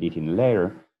intermediate in the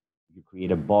layer, you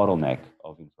create a bottleneck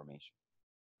of information.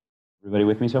 Everybody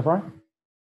with me so far?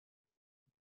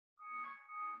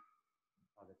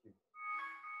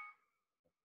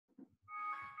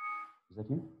 Is that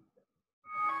you?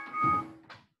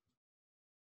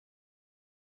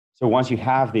 So once you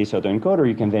have this autoencoder,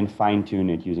 you can then fine-tune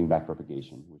it using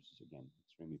backpropagation, which is, again,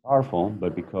 extremely powerful.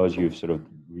 But because you've sort of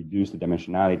reduced the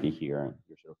dimensionality here,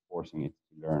 you're sort of forcing it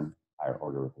to learn higher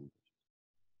order representations.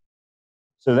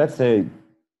 So that's the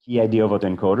key idea of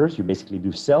autoencoders. You basically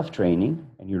do self-training,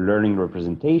 and you're learning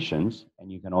representations,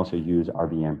 and you can also use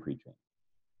RBM pre-training.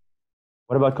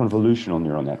 What about convolutional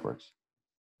neural networks?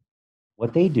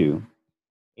 What they do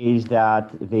is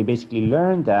that they basically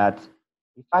learn that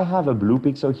if I have a blue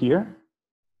pixel here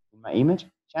in my image,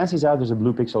 chances are there's a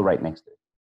blue pixel right next to it.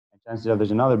 And chances are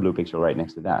there's another blue pixel right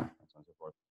next to that, and so on and so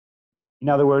forth. In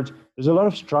other words, there's a lot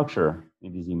of structure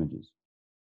in these images.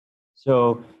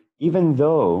 So even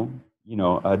though,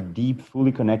 a deep,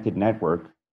 fully connected network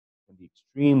can be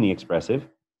extremely expressive,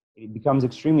 it becomes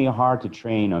extremely hard to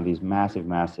train on these massive,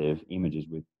 massive images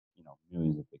with,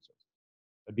 millions of pixels.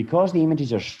 But because the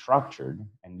images are structured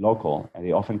and local, and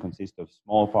they often consist of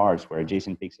small parts where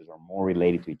adjacent pixels are more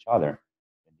related to each other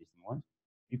than distant ones,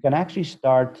 you can actually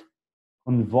start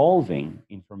convolving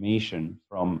information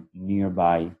from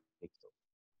nearby pixels.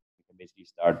 You can basically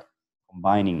start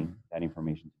combining that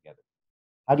information together.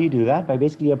 How do you do that? By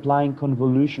basically applying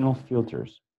convolutional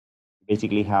filters. You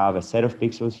basically have a set of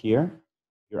pixels here.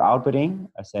 You're outputting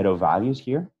a set of values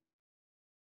here.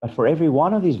 But for every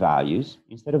one of these values,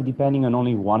 instead of depending on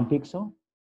only one pixel,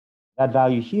 that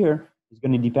value here is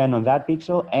going to depend on that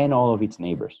pixel and all of its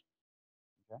neighbors.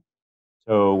 Okay?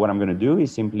 So what I'm going to do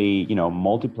is simply,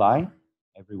 multiply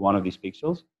every one of these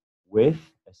pixels with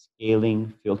a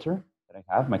scaling filter that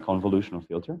I have, my convolutional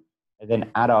filter, and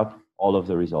then add up all of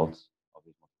the results of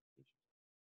these multiplications.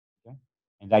 Okay?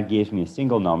 And that gives me a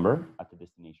single number at the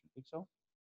destination pixel,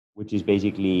 which is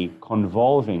basically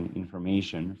convolving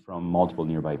information from multiple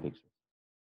nearby pixels.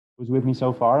 Who's with me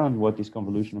so far on what this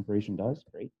convolution operation does?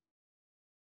 Great.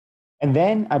 And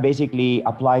then I basically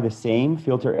apply the same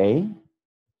filter A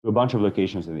to a bunch of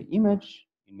locations in the image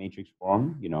in matrix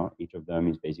form. Each of them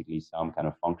is basically some kind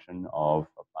of function of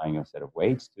applying a set of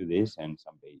weights to this and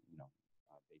some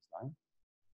baseline.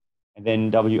 And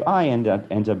then WI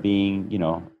ends up being,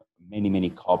 many, many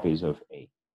copies of A.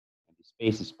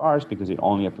 Space is sparse because it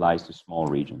only applies to small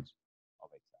regions of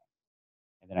XI.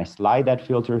 And then I slide that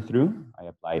filter through. I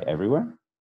apply it everywhere.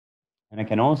 And I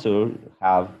can also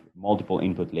have multiple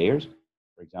input layers.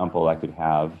 For example, I could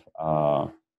have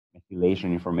methylation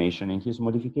information and his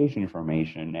modification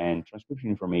information and transcription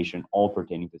information all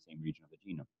pertaining to the same region of the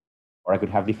genome. Or I could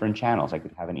have different channels. I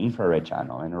could have an infrared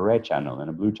channel and a red channel and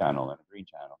a blue channel and a green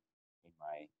channel in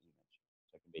my image.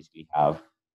 So I can basically have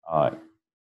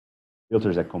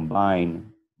filters that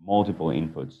combine multiple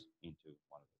inputs into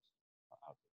one of those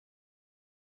outputs.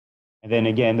 And then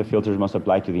again, the filters must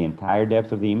apply to the entire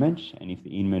depth of the image. And if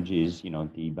the image is,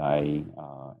 d by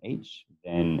h,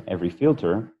 then every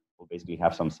filter will basically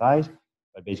have some size.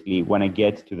 But basically, when I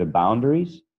get to the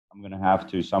boundaries, I'm going to have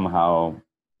to somehow,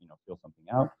 fill something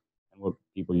out. And what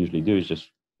people usually do is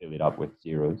just fill it up with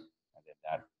zeros, and then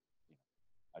that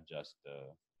adjusts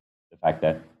the fact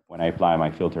that when I apply my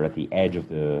filter at the edge of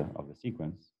the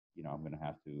sequence, I'm going to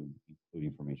have to include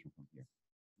information from here.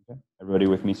 Okay, everybody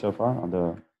with me so far on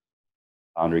the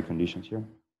boundary conditions here?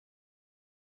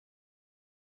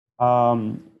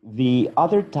 The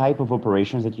other type of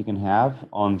operations that you can have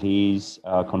on these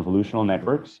convolutional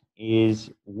networks is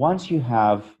once you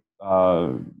have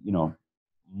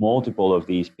multiple of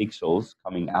these pixels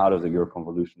coming out of your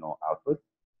convolutional output,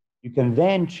 you can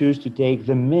then choose to take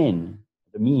the mean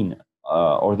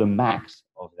or the max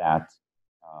of that,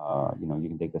 you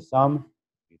can take the sum,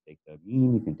 you can take the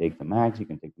mean, you can take the max, you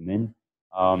can take the min,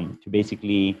 to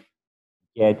basically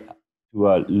get to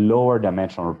a lower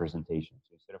dimensional representation.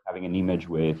 So instead of having an image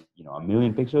with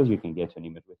 1,000,000 pixels, you can get to an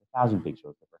image with 1,000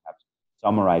 pixels that perhaps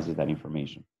summarizes that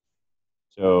information.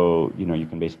 So you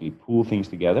can basically pool things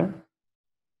together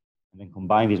and then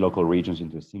combine these local regions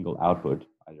into a single output,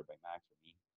 either by max or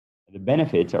mean. And the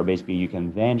benefits are basically you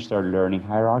can then start learning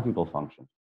hierarchical functions.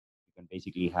 You can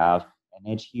basically have an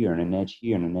edge here and an edge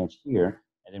here and an edge here.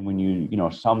 And then when you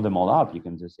sum them all up, you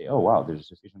can just say, oh, wow, there's a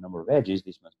sufficient number of edges.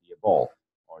 This must be a ball,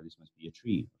 or this must be a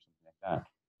tree, or something like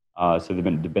that. So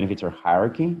the benefits are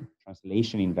hierarchy,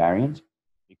 translation invariant,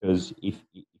 because if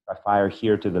I fire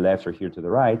here to the left or here to the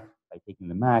right, by taking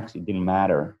the max, it didn't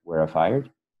matter where I fired.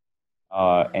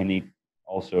 And it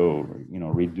also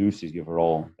reduces the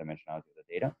overall dimensionality of the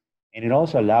data. And it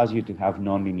also allows you to have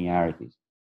nonlinearities.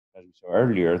 As we saw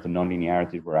earlier, the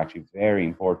nonlinearities were actually very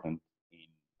important in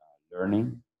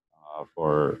learning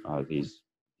for these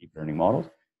deep learning models.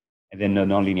 And then the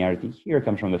nonlinearity here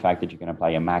comes from the fact that you can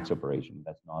apply a max operation.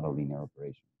 That's not a linear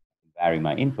operation. I can vary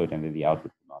my input, and then the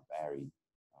output will not vary.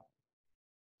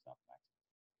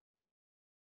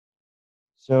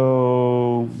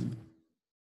 So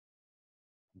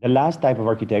the last type of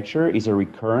architecture is a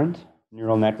recurrent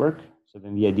neural network. So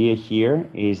then the idea here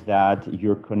is that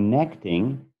you're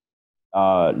connecting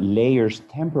layers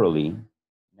temporally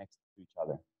next to each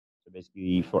other. So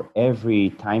basically, for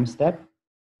every time step,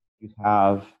 you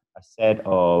have a set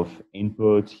of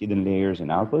inputs, hidden layers, and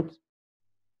outputs.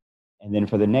 And then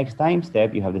for the next time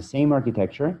step, you have the same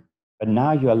architecture, but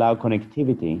now you allow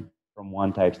connectivity from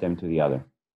one time step to the other.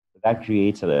 So that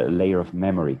creates a layer of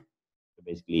memory. So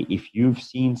basically, if you've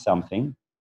seen something,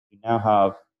 you now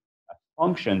have a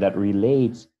function that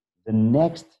relates the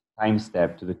next time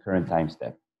step to the current time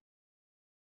step.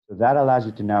 So that allows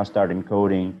you to now start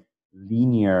encoding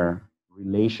linear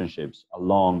relationships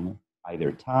along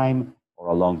either time or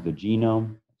along the genome,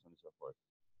 and so on and so forth.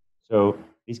 So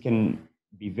this can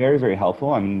be very, very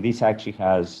helpful. I mean, this actually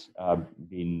has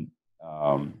been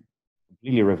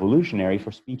completely revolutionary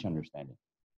for speech understanding.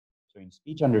 So in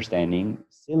speech understanding,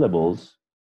 syllables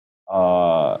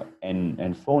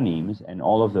and phonemes and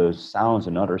all of those sounds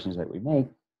and utterances that we make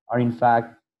are in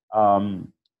fact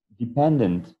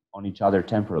dependent on each other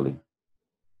temporally.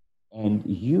 And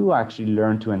you actually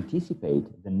learn to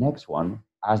anticipate the next one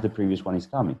as the previous one is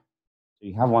coming. So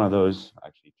you have one of those,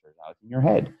 actually it turns out, in your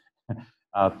head,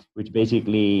 which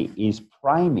basically is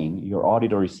priming your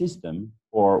auditory system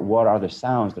for what are the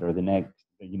sounds that are the next,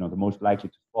 the most likely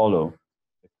to follow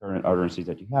the current utterances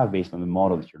that you have based on the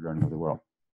model that you're learning of the world.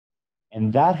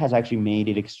 And that has actually made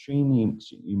it extremely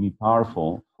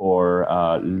powerful for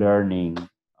learning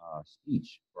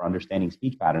speech, for understanding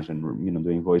speech patterns and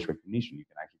doing voice recognition. You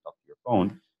can actually talk to your phone,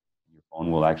 and your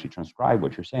phone will actually transcribe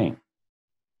what you're saying.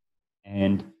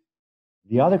 And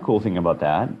the other cool thing about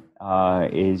that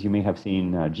is you may have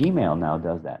seen Gmail now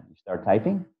does that. You start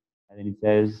typing, and then it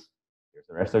says, here's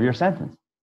the rest of your sentence.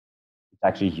 It's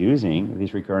actually using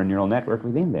this recurrent neural network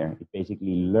within there. It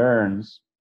basically learns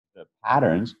the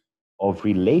patterns of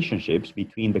relationships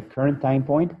between the current time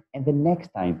point and the next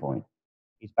time point.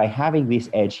 It's by having this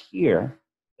edge here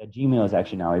that Gmail is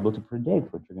actually now able to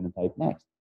predict what you're going to type next,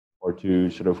 or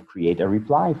to sort of create a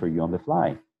reply for you on the fly.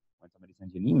 When somebody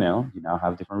sends you an email, you now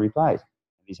have different replies.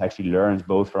 And this actually learns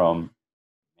both from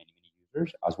many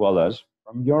users as well as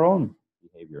from your own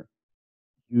behavior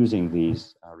using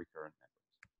these recurrent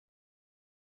networks.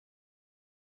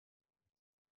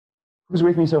 Who's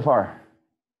with me so far?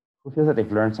 Who feels that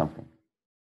they've learned something?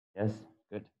 Yes,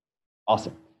 good,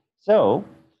 awesome. So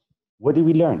what did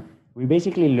we learn? We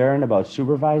basically learned about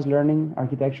supervised learning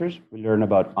architectures. We learned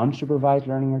about unsupervised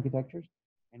learning architectures.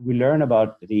 And we learn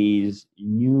about these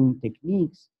new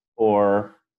techniques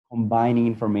for combining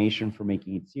information, for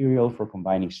making it serial, for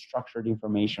combining structured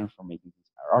information, for making it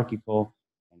hierarchical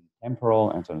and temporal,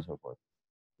 and so on and so forth.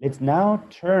 Let's now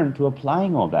turn to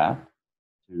applying all that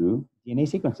to DNA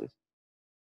sequences.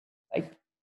 Right?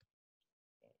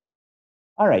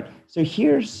 All right, so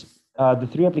here's the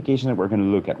three applications that we're going to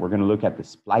look at. We're going to look at the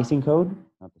splicing code,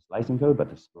 not the slicing code,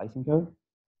 but the splicing code.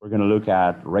 We're going to look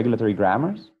at regulatory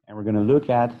grammars, and we're going to look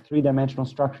at three-dimensional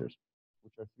structures,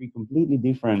 which are three completely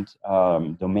different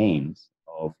domains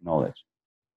of knowledge.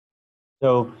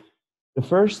 So the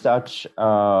first such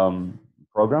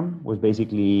program was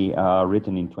basically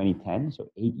written in 2010, so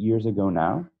 8 years ago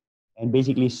now, and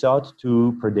basically sought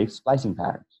to predict splicing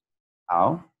patterns.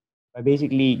 How? By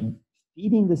basically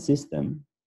feeding the system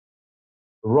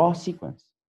raw sequence,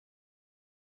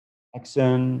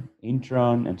 exon,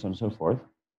 intron, and so on and so forth,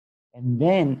 and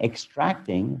then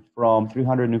extracting from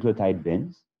 300 nucleotide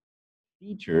bins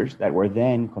features that were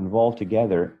then convolved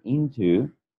together into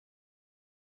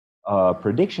a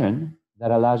prediction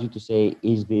that allows you to say,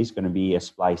 is this going to be a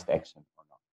spliced exon or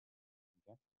not?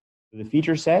 Okay. So the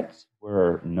feature sets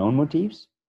were known motifs,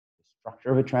 the structure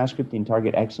of a transcript in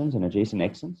target exons and adjacent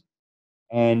exons,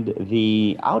 and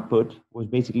the output was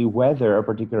basically whether a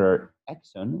particular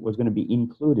exon was going to be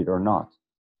included or not.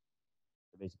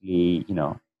 So basically, you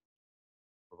know,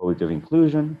 probability of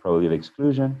inclusion, probability of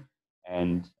exclusion,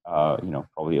 and you know,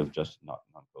 probability of just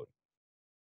non-coding.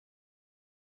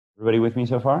 Everybody with me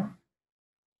so far?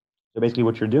 So basically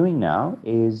what you're doing now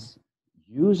is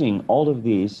using all of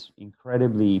these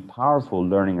incredibly powerful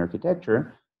learning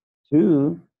architecture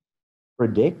to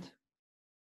predict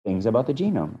things about the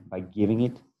genome by giving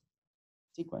it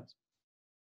sequence.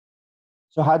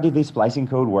 So how did this splicing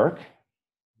code work?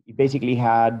 It basically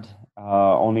had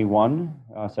only one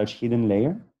such hidden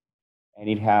layer, and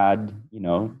it had, you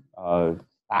know,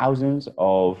 thousands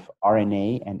of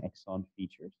RNA and exon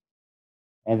features.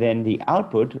 And then the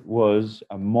output was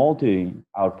a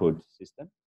multi-output system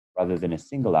rather than a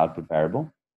single output variable,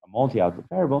 a multi-output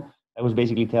variable that was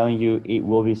basically telling you,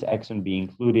 will this exon be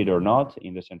included or not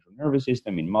in the central nervous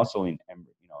system, in muscle, in, in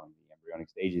the embryonic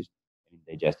stages, and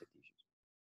in digestive tissues.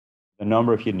 The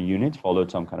number of hidden units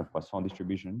followed some kind of Poisson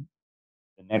distribution.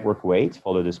 The network weights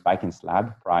followed the spike and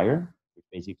slab prior, which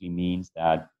basically means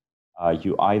that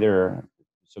you either,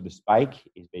 so the spike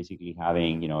is basically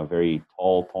having, you know, a very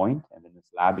tall point, and then the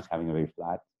slab is having a very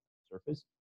flat surface.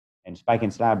 And spike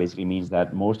and slab basically means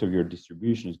that most of your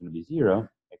distribution is going to be zero,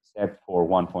 except for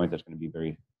one point that's going to be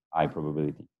very high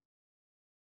probability.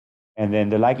 And then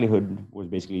the likelihood was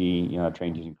basically, you know,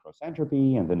 trained using cross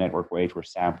entropy, and the network weights were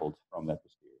sampled from that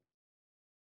posterior.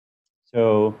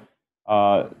 So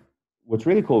what's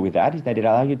really cool with that is that it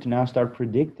allows you to now start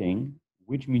predicting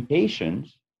which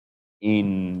mutations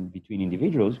in between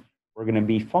individuals were going to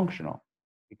be functional,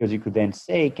 because you could then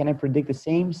say, can I predict the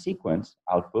same sequence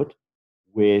output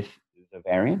with the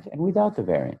variant and without the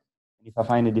variant? And if I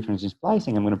find a difference in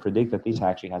splicing, I'm going to predict that this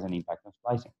actually has an impact on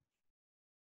splicing.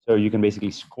 So you can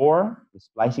basically score the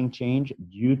splicing change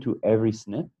due to every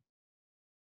SNP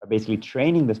by basically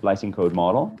training the splicing code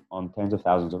model on tens of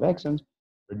thousands of exons,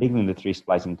 predicting the 3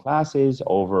 splicing classes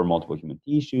over multiple human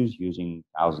tissues using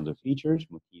thousands of features,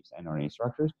 motifs, and RNA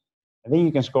structures. And then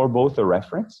you can score both the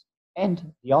reference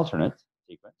and the alternate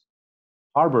sequence,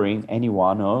 harboring any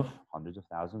one of hundreds of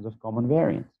thousands of common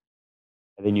variants.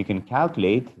 And then you can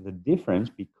calculate the difference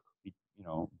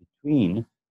between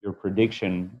your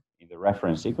prediction in the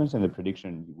reference sequence and the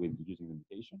prediction with using the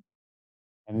mutation.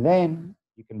 And then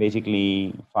you can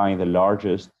basically find the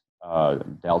largest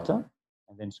delta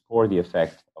and then score the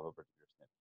effect of a particular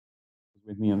SNP.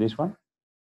 With me on this one?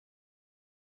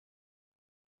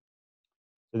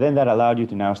 So then that allowed you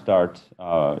to now start,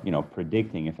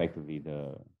 predicting effectively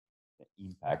the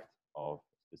impact of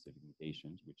specific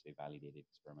mutations, which they validated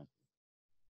experimentally.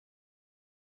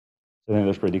 So then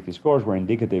those predictive scores were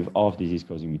indicative of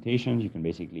disease-causing mutations. You can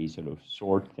basically sort of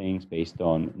sort things based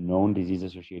on known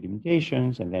disease-associated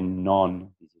mutations and then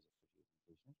non-disease-associated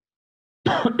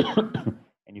mutations.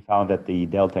 And you found that the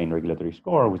delta in regulatory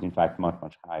score was in fact much,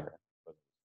 much higher.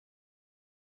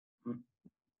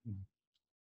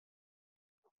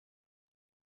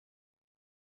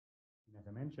 As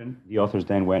I mentioned, the authors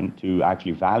then went to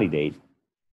actually validate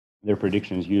their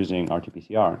predictions using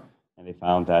RT-PCR. And they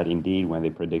found that indeed, when they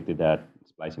predicted that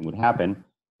splicing would happen,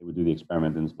 they would do the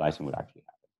experiment and splicing would actually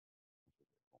happen.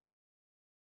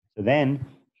 So then,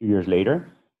 a few years later,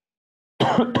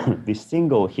 this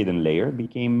single hidden layer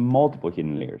became multiple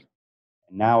hidden layers,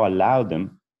 and now allowed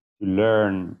them to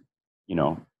learn,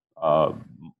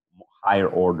 higher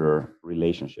order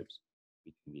relationships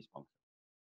between these functions.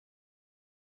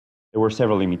 There were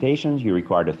several limitations. You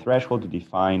required a threshold to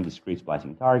define discrete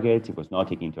splicing targets. It was not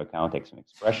taking into account exon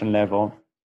expression level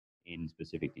in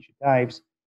specific tissue types.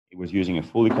 It was using a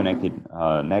fully connected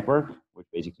network, which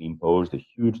basically imposed a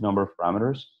huge number of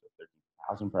parameters, so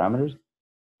 13,000 parameters.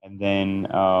 And then,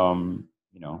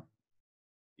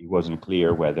 it wasn't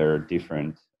clear whether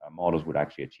different models would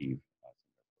actually achieve.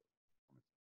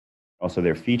 Also,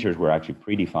 their features were actually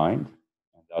predefined,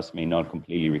 and thus may not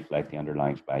completely reflect the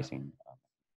underlying splicing.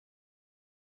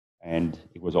 And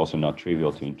it was also not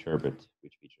trivial to interpret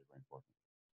which features were important.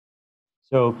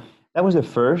 So that was the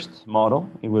first model.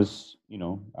 It was,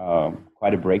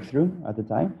 quite a breakthrough at the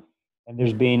time. And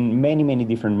there's been many, many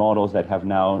different models that have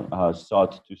now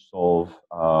sought to solve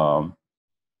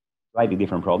slightly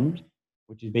different problems,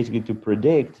 which is basically to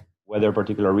predict whether a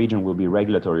particular region will be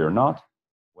regulatory or not,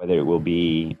 whether it will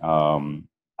be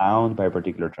bound by a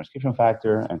particular transcription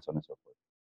factor, and so on and so forth.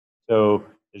 So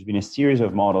there's been a series of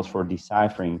models for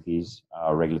deciphering these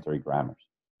regulatory grammars.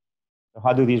 So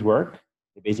how do these work?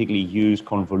 They basically use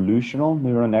convolutional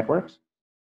neural networks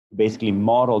to basically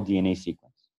model DNA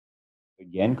sequence.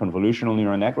 Again, convolutional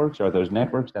neural networks are those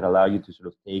networks that allow you to sort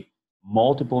of take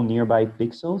multiple nearby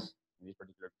pixels, in this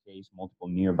particular case, multiple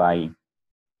nearby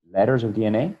letters of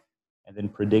DNA, and then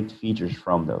predict features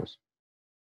from those.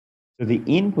 So the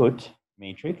input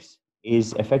matrix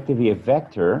is effectively a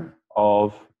vector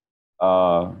of,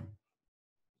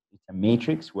 it's a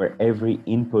matrix where every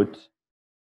input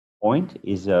point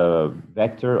is a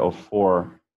vector of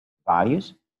 4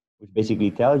 values, which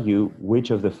basically tell you which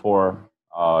of the 4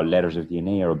 letters of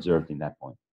DNA are observed in that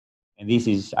point. And this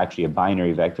is actually a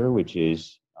binary vector, which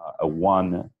is a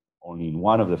 1 only in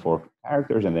one of the 4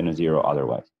 characters and then a 0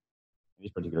 otherwise. In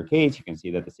this particular case, you can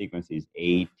see that the sequence is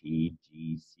A, T,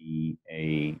 G, C,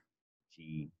 A,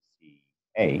 G, C,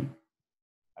 A,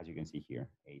 as you can see here,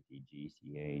 A, T, G,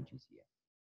 C, A, G, C, A,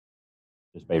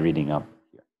 just by reading up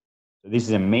here. So this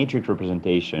is a matrix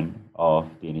representation of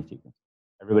DNA sequence.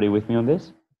 Everybody with me on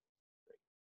this?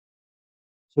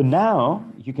 So now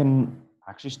you can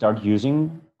actually start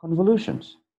using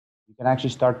convolutions. You can actually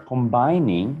start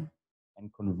combining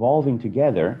and convolving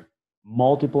together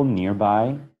multiple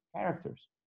nearby characters.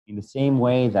 In the same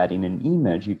way that in an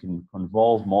image, you can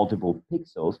convolve multiple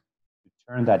pixels to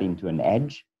turn that into an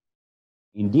edge.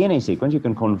 In DNA sequence, you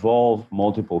can convolve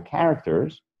multiple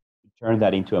characters to turn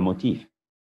that into a motif.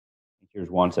 Here's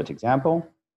one such example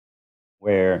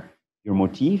where your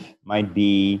motif might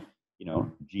be, you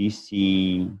know,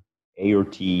 GC, A or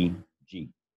T, G,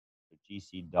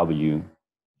 GCW,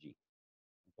 G.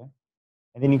 Okay?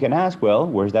 And then you can ask, well,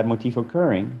 where's that motif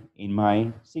occurring in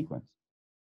my sequence?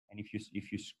 And if you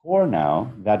score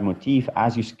now that motif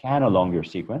as you scan along your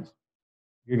sequence,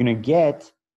 you're going to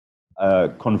get a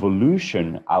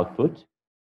convolution output,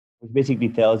 which basically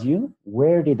tells you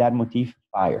where did that motif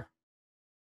fire.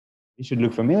 This should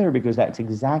look familiar because that's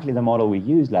exactly the model we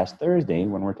used last Thursday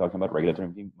when we're talking about regulatory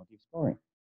motif scoring.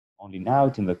 Only now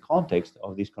it's in the context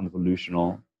of this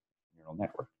convolutional neural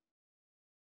network.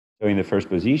 So in the first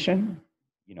position,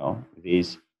 you know,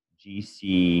 this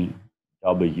GCWG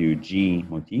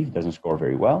motif doesn't score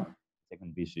very well.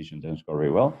 Second position doesn't score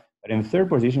very well. But in the third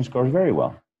position, scores very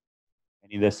well.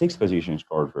 And in the sixth position,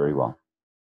 scores very well.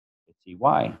 Let's see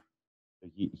why. So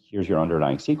here's your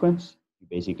underlying sequence. You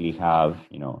basically have,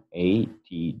 you know, A,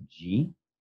 T, G.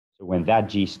 So when that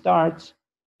G starts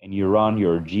and you run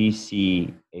your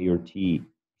GC, A or T,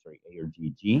 sorry, A or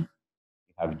G, G,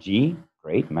 you have G,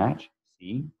 great match.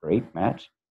 C, great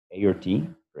match. A or T,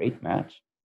 great match.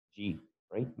 G,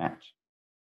 great match.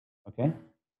 Okay?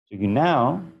 So you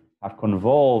now have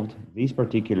convolved these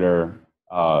particular,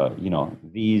 you know,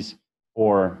 these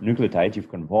 4 nucleotides,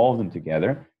 you've convolved them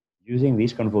together using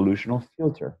this convolutional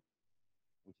filter,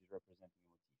 which is representing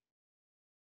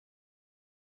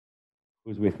a motif.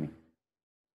 Who's with me?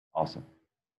 Awesome.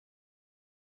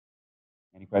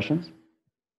 Any questions?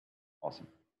 Awesome.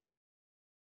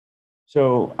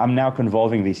 So I'm now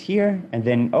convolving this here, and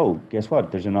then, oh, guess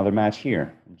what? There's another match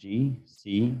here. G,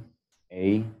 C, A,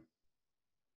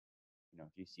 you know,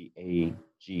 G, C, A,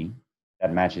 G.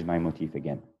 That matches my motif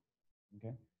again.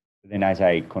 Okay. So then as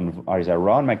I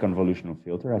run my convolutional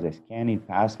filter, as I scan it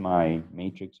past my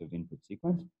matrix of input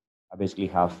sequence, I basically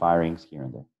have firings here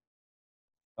and there.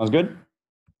 Sounds good?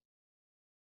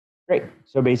 Great.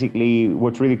 So basically,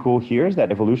 what's really cool here is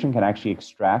that evolution can actually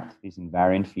extract these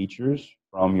invariant features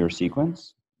from your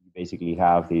sequence. You basically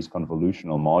have this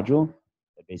convolutional module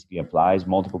that basically applies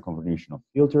multiple convolutional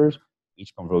filters.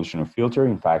 Each convolutional filter,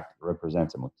 in fact,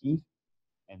 represents a motif.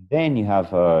 And then you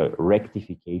have a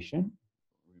rectification.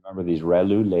 Remember this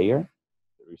ReLU layer,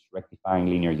 this rectifying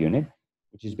linear unit,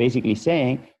 which is basically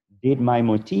saying, did my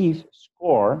motif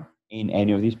score in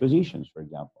any of these positions, for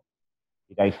example?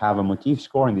 Did I have a motif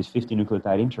score in this 50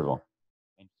 nucleotide interval?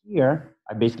 And here,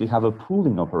 I basically have a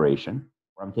pooling operation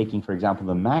where I'm taking, for example,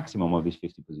 the maximum of these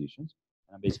 50 positions,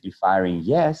 and I'm basically firing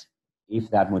yes if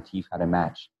that motif had a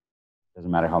match.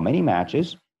 Doesn't matter how many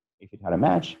matches. If it had a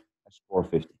match, I score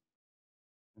 50.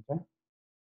 Okay.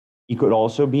 It could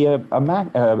also be a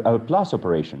plus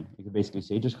operation. You could basically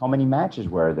say just how many matches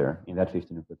were there in that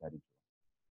 50 nucleotide interval.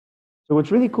 So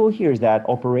what's really cool here is that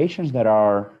operations that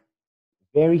are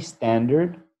very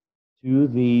standard to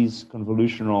these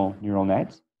convolutional neural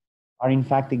nets are in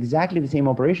fact exactly the same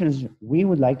operations we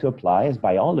would like to apply as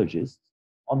biologists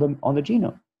on the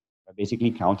genome, by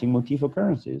basically counting motif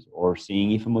occurrences or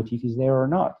seeing if a motif is there or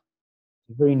not.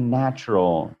 It's a very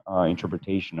natural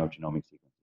interpretation of genomic sequences.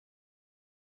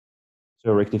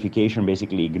 So rectification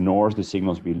basically ignores the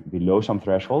signals below some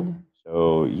threshold.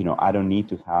 So, I don't need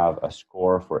to have a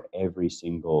score for every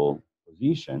single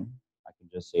position. I can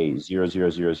just say 0, 0,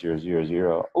 0, 0, 0,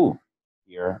 0. Oh,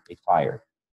 here it fired.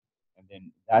 And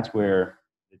then that's where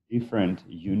the different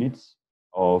units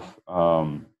of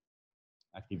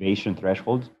activation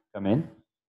thresholds come in.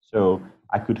 So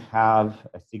I could have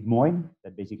a sigmoid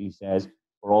that basically says,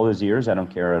 for all the zeros, I don't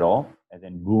care at all. And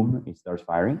then boom, it starts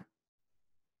firing.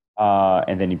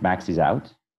 And then it maxes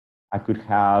out. I could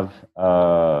have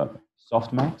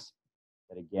softmax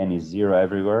that again is 0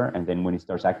 everywhere. And then when it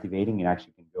starts activating, it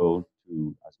actually can go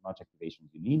to as much activation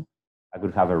as you need. I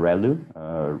could have a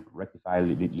ReLU, rectified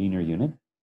linear unit,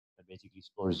 that basically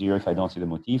scores 0 if I don't see the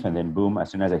motif. And then boom,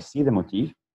 as soon as I see the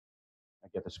motif, I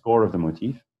get the score of the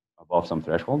motif above some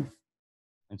threshold,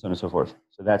 and so on and so forth.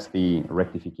 So that's the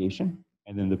rectification.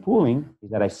 And then the pooling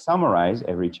is that I summarize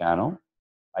every channel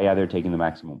by either taking the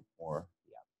maximum or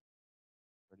the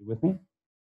average. Ready with me?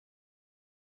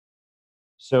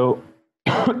 So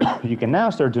you can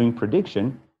now start doing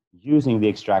prediction using the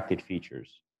extracted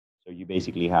features. So you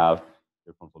basically have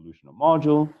your convolutional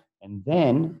module, and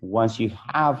then once you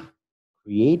have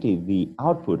created the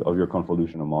output of your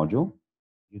convolutional module,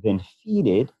 you then feed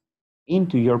it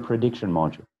into your prediction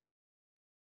module.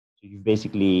 So you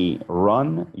basically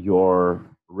run your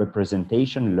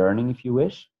representation learning, if you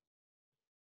wish,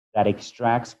 that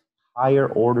extracts higher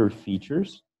order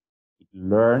features. It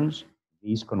learns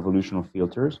these convolutional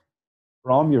filters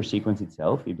from your sequence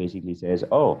itself. It basically says,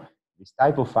 oh, this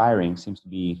type of firing seems to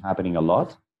be happening a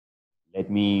lot. Let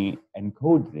me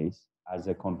encode this as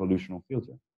a convolutional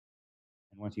filter.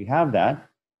 And once you have that,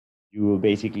 you will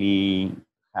basically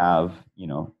have,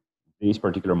 this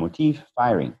particular motif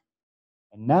firing.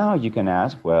 And now you can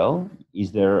ask, well,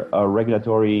 is there a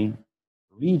regulatory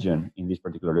region in this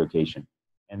particular location?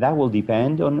 And that will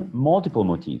depend on multiple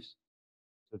motifs.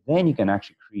 So then you can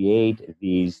actually create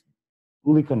these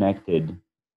fully connected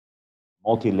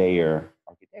multi-layer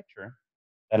architecture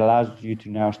that allows you to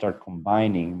now start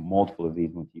combining multiple of these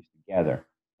motifs together.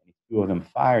 And if two of them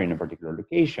fire in a particular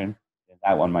location, then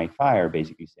that one might fire,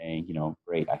 basically saying,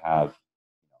 great, I have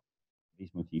this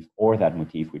motif or that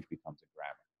motif, which becomes a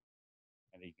grammar.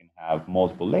 And then you can have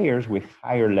multiple layers with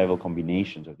higher level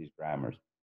combinations of these grammars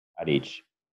at each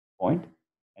point,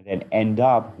 and then end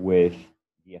up with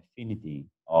the affinity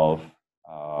of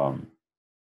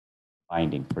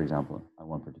binding, for example, on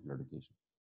one particular location.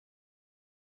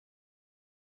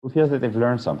 Who feels that they've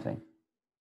learned something?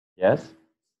 Yes?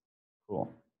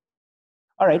 Cool.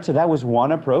 All right, so that was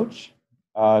one approach.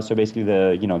 So basically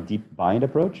the deep bind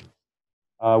approach,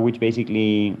 which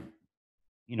basically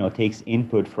takes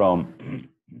input from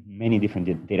many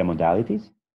different data modalities,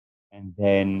 and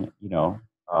then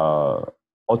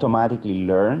automatically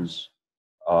learns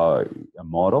a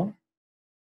model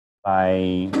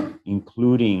by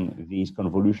including these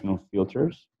convolutional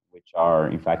filters, which are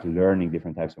in fact learning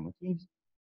different types of motifs,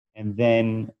 and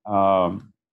then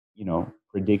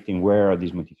predicting where are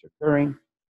these motifs occurring,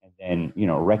 and then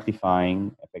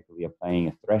rectifying, effectively applying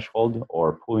a threshold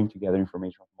or pulling together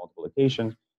information from multiple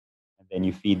locations, and then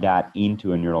you feed that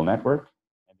into a neural network,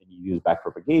 and then you use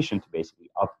back-propagation to basically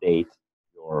update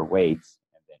your weights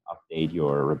and then update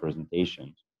your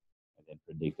representations, and then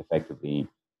predict effectively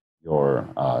your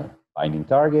binding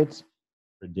targets,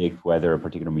 predict whether a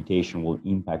particular mutation will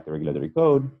impact the regulatory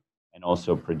code, and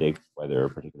also predict whether a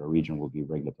particular region will be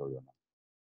regulatory or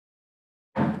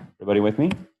not. Everybody with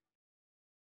me?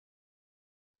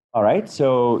 All right,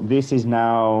 so this is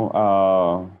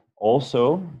now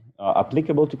also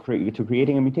applicable to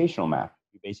creating a mutational map.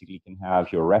 You basically can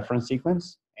have your reference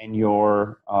sequence and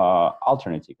your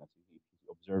alternate sequence. You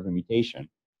observe a mutation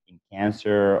in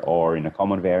cancer or in a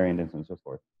common variant and so on and so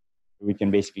forth. What we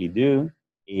can basically do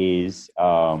is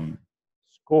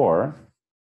score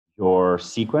your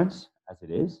sequence as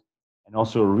it is, and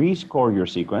also rescore your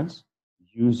sequence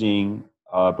using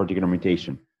a particular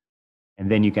mutation.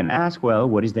 And then you can ask, well,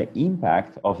 what is the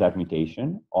impact of that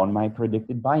mutation on my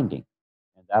predicted binding?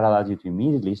 And that allows you to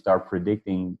immediately start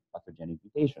predicting pathogenic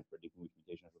mutations, predicting which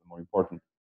mutations are more important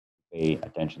to pay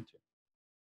attention to.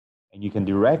 And you can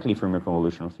directly, from your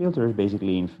convolutional filters,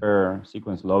 basically infer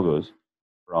sequence logos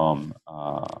from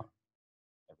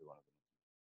every one of them.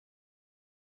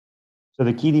 So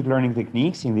the key deep learning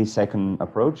techniques in this second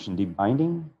approach, in deep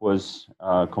binding, was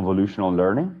convolutional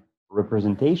learning.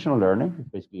 Representational learning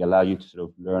basically allow you to sort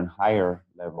of learn higher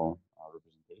level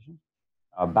representation.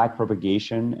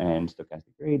 Back-propagation and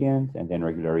stochastic gradient, and then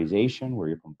regularization, where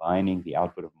you're combining the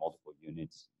output of multiple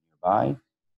units nearby,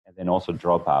 and then also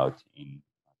dropout in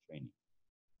training.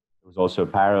 There was also a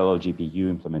parallel GPU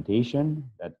implementation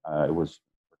that was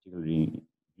particularly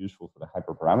useful for the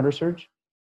hyperparameter search,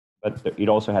 but it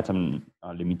also had some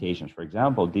limitations. For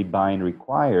example, DeepBind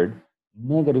required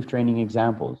negative training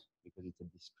examples because it's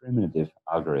a discriminative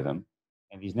algorithm,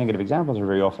 and these negative examples are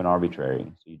very often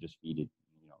arbitrary. So you just feed it,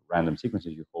 random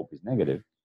sequences you hope is negative,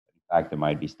 but in fact there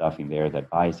might be stuff in there that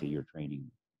biases your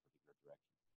training.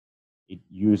 It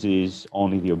uses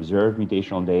only the observed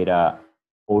mutational data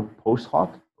post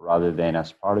hoc rather than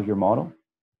as part of your model.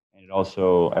 And it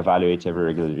also evaluates every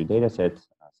regulatory data set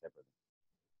separately.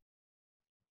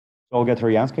 So Olga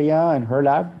Troyanskaya and her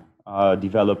lab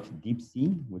developed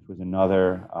DeepC, which was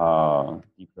another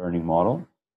deep learning model,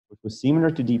 which was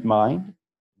similar to DeepMind,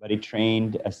 but it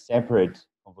trained a separate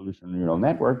convolutional neural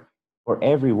network for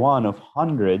every one of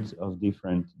hundreds of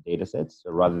different data sets.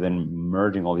 So rather than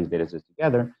merging all these data sets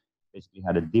together, basically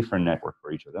had a different network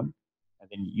for each of them, and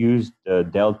then used the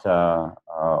delta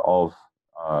of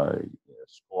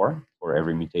score for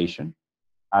every mutation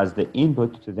as the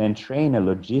input to then train a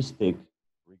logistic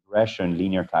regression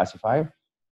linear classifier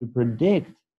to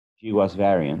predict GWAS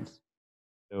variance.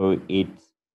 So it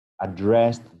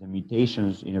addressed the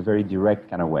mutations in a very direct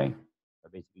kind of way. So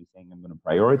basically saying I'm going to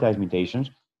prioritize mutations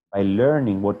by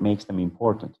learning what makes them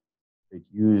important. So it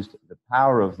used the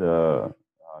power of the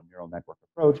neural network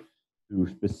approach to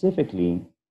specifically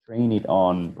train it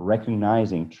on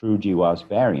recognizing true GWAS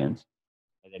variants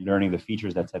and then learning the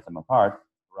features that set them apart,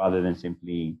 rather than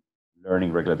simply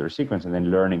learning regulatory sequence and then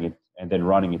learning it and then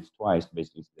running it twice to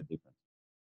basically see the difference.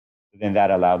 So then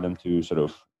that allowed them to sort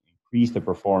of increase the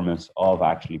performance of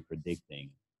actually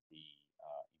predicting the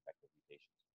impact of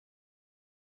mutations.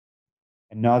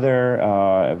 Another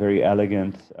very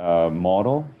elegant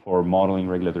model for modeling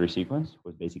regulatory sequence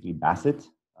was basically Basset,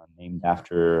 named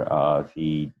after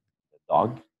the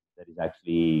dog that is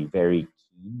actually very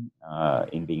keen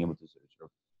in being able to sort of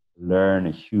learn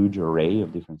a huge array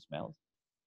of different smells.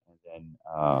 And then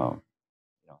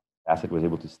Basset was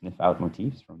able to sniff out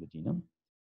motifs from the genome.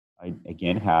 I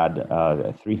again had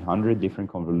 300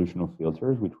 different convolutional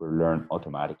filters which were learned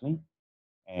automatically,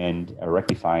 and a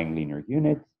rectifying linear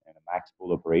unit and a max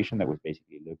pool operation that was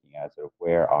basically looking at sort of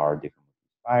where are different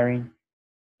motifs firing,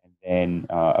 and then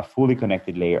a fully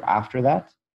connected layer after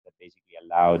that basically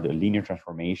allowed a linear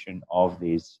transformation of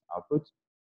these outputs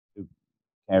to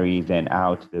carry then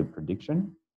out the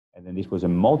prediction. And then this was a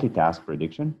multitask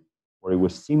prediction where it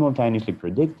was simultaneously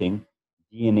predicting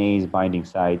DNA's binding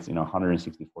sites in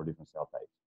 164 different cell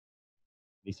types.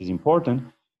 This is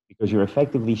important because you're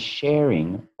effectively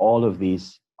sharing all of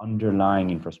this underlying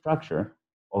infrastructure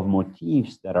of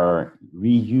motifs that are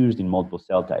reused in multiple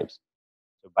cell types.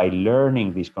 So by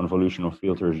learning these convolutional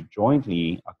filters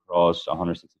jointly across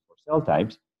 164 cell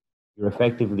types, you're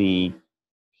effectively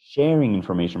sharing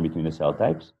information between the cell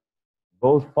types,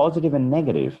 both positive and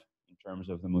negative in terms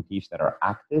of the motifs that are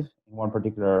active in one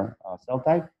particular cell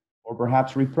type, or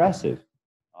perhaps repressive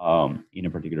in a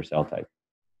particular cell type.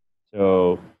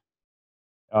 So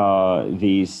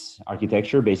this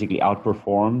architecture basically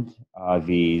outperformed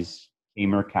these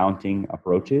Kamer counting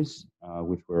approaches,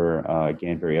 which were,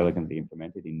 again, very elegantly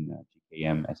implemented in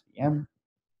GKM SVM.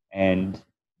 And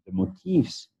the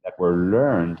motifs that were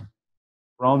learned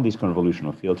from these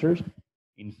convolutional filters,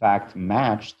 in fact,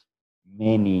 matched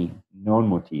many known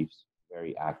motifs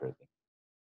very accurately.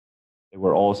 There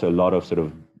were also a lot of sort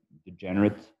of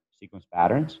degenerate sequence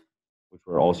patterns, which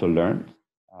were also learned.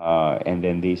 And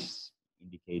then this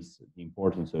indicates the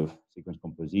importance of sequence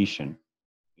composition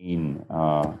in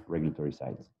regulatory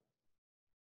sites.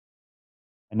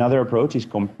 Another approach is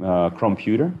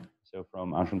CompBio, so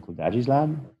from Anshul Kuldaji's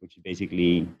lab, which is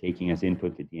basically taking as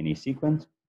input the DNA sequence,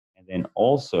 and then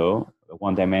also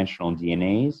one-dimensional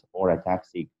DNAs or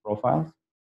ataxic profiles.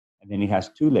 And then it has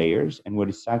two layers, and what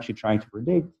it's actually trying to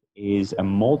predict is a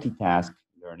multitask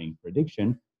learning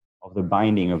prediction of the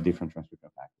binding of different transcription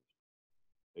factors.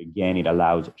 So again, it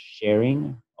allows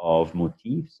sharing of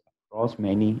motifs across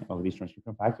many of these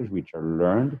transcription factors, which are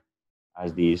learned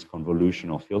as these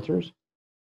convolutional filters,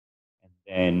 and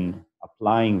then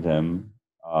applying them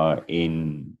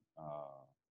in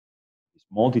this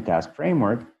multitask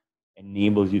framework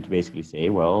enables you to basically say,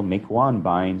 well, MIC1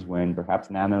 binds when perhaps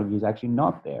an analog is actually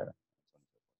not there.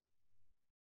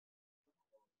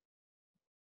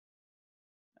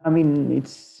 I mean,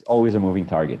 it's always a moving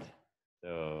target.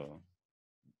 So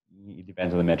it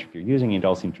depends on the metric you're using. It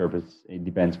also it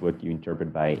depends what you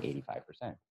interpret by 85%. Is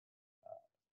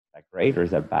that great or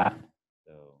is that bad?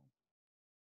 So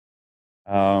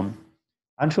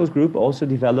Anshul's group also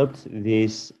developed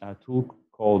this tool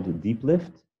called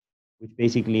DeepLift, which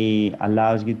basically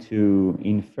allows you to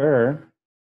infer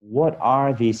what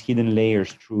are these hidden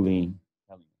layers truly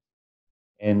telling us?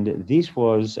 And this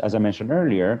was, as I mentioned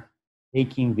earlier,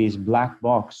 taking this black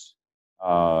box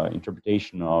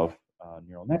interpretation of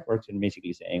neural networks and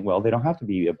basically saying, well, they don't have to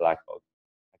be a black box.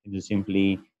 I can just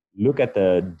simply look at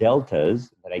the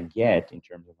deltas that I get in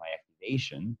terms of my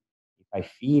activation if I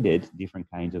feed it different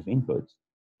kinds of inputs,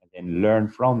 and then learn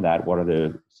from that what are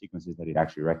the sequences that it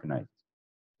actually recognizes.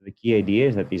 So the key idea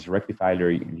is that this rectified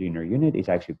linear unit is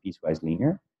actually piecewise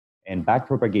linear, and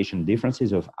backpropagation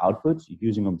differences of outputs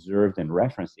using observed and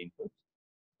referenced inputs,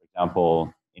 for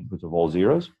example, inputs of all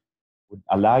zeros, would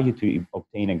allow you to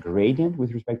obtain a gradient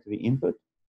with respect to the input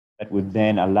that would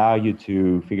then allow you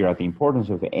to figure out the importance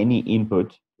of any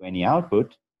input to any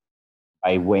output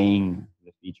by weighing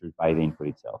the features by the input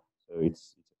itself. So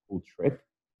it's a cool trick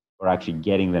for actually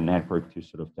getting the network to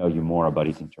sort of tell you more about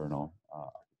its internal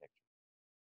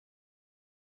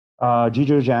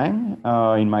architecture. Zhizhou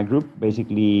Zhang in my group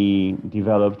basically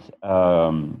developed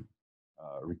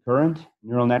recurrent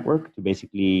neural network to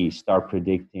basically start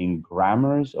predicting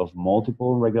grammars of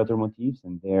multiple regulatory motifs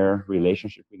and their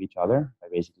relationship with each other by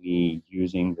basically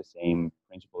using the same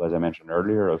principle as I mentioned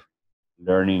earlier of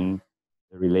learning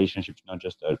the relationships not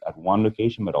just at one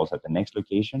location but also at the next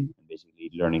location, and basically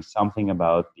learning something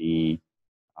about the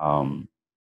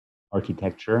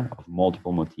architecture of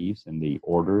multiple motifs and the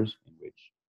orders in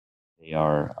which they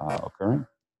are occurring.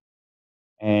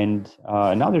 And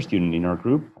another student in our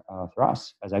group,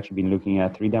 Thras, has actually been looking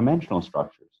at three-dimensional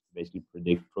structures to basically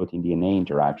predict protein DNA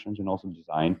interactions and also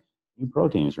design new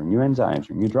proteins or new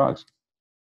enzymes or new drugs.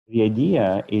 The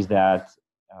idea is that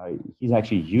he's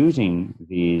actually using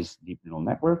these deep neural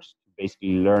networks to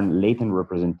basically learn latent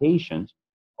representations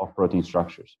of protein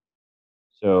structures.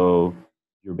 So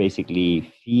you're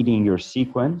basically feeding your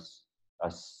sequence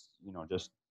as,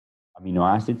 just amino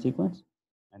acid sequence.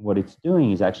 And what it's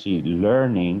doing is actually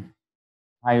learning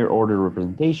higher order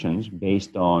representations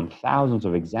based on thousands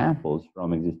of examples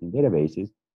from existing databases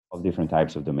of different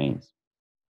types of domains.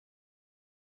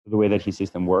 So the way that his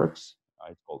system works,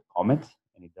 it's called COMET,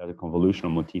 and it does a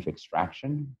convolutional motif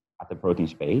extraction at the protein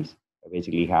space, by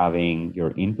basically having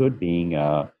your input being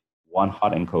one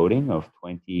hot encoding of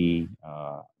 20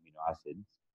 amino acids.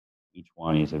 Each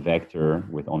one is a vector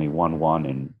with only 1, 1,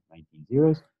 and 19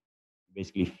 zeros.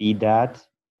 Basically feed that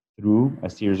through a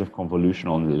series of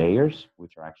convolutional layers,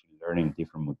 which are actually learning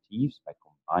different motifs by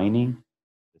combining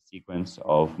the sequence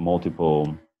of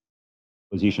multiple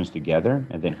positions together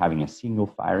and then having a single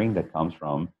firing that comes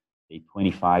from, say,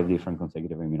 25 different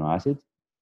consecutive amino acids.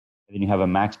 And then you have a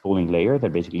max pooling layer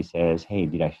that basically says, hey,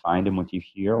 did I find a motif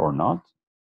here or not?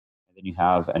 And then you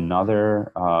have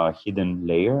another hidden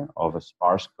layer of a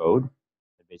sparse code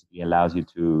that basically allows you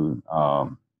to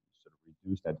sort of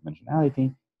reduce that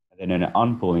dimensionality. And then an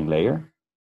unpooling layer,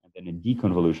 and then a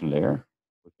deconvolution layer,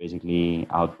 which basically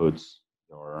outputs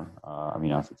your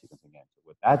amino acid sequence again. So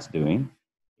what that's doing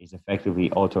is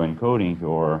effectively auto-encoding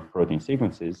your protein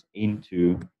sequences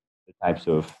into the types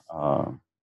of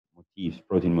motifs,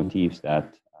 protein motifs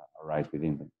that arise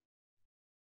within them.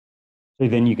 So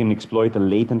then you can exploit the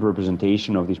latent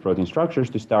representation of these protein structures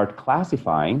to start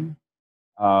classifying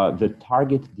the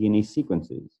target DNA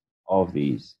sequences of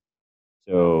these.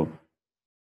 So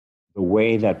the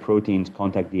way that proteins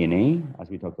contact DNA, as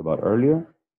we talked about earlier,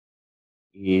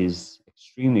 is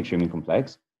extremely, extremely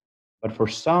complex. But for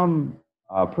some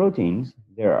proteins,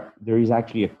 there is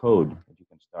actually a code that you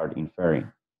can start inferring.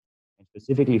 And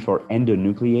specifically for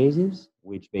endonucleases,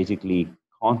 which basically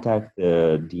contact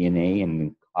the DNA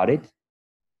and cut it.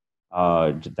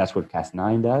 That's what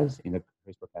Cas9 does in the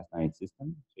CRISPR-Cas9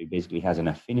 system. So it basically has an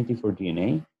affinity for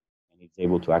DNA, and it's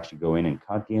able to actually go in and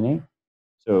cut DNA.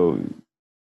 So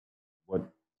what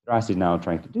Thras is now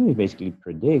trying to do is basically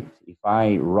predict, if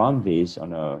I run this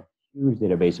on a huge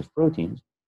database of proteins,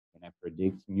 can I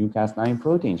predict new Cas9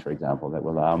 proteins, for example, that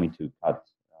will allow me to cut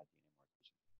DNA.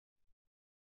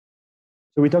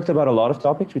 So we talked about a lot of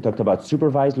topics. We talked about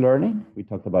supervised learning. We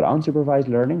talked about unsupervised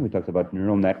learning. We talked about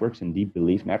neural networks and deep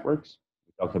belief networks.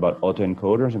 We talked about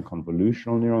autoencoders and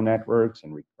convolutional neural networks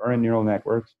and recurrent neural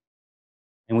networks.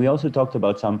 And we also talked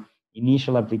about some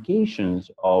initial applications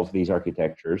of these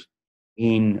architectures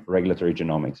in regulatory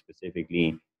genomics,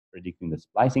 specifically predicting the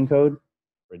splicing code,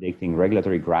 predicting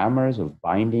regulatory grammars of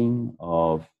binding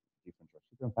of different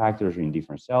transcription factors in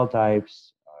different cell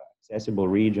types, accessible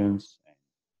regions, and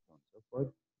so on and so forth.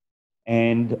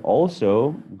 And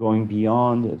also going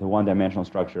beyond the one-dimensional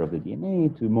structure of the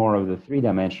DNA to more of the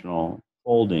three-dimensional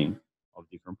folding of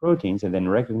different proteins, and then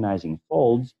recognizing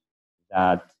folds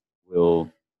that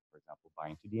will, for example,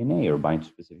 bind to DNA or bind to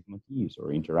specific motifs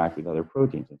or interact with other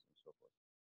proteins and so forth.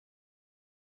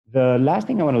 The last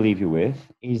thing I want to leave you with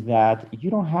is that you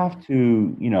don't have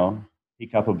to,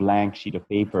 pick up a blank sheet of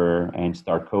paper and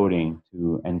start coding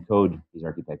to encode these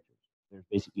architectures. There's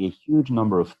basically a huge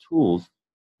number of tools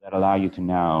that allow you to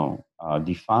now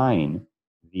define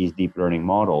these deep learning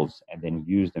models and then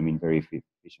use them in very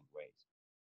efficient ways.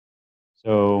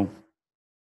 So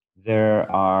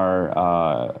there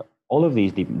are all of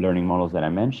these deep learning models that I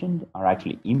mentioned are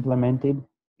actually implemented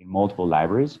in multiple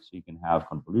libraries. So you can have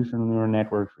convolutional neural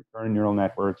networks, recurrent neural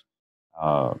networks,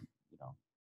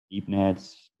 deep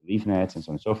nets, leaf nets, and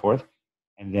so on and so forth.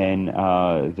 And then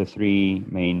the three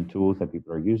main tools that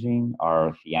people are using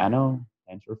are Theano,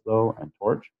 TensorFlow, and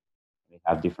Torch. They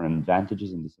have different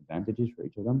advantages and disadvantages for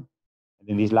each of them. And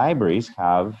then these libraries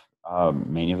have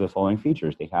many of the following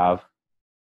features. They have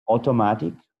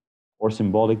automatic or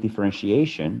symbolic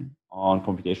differentiation on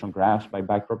computational graphs by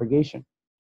back-propagation.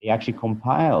 They actually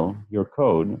compile your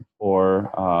code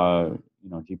for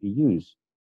GPUs,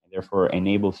 and therefore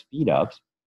enable speedups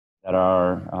that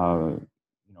are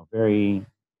very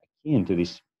akin to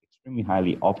this extremely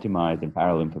highly optimized and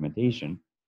parallel implementation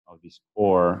of these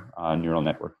core neural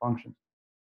network functions.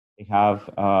 They have,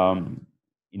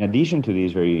 in addition to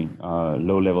these very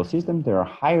low-level systems, there are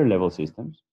higher-level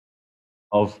systems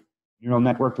of neural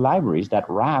network libraries that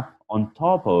wrap on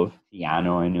top of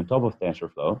Theano and on top of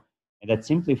TensorFlow, and that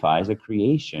simplifies the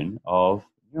creation of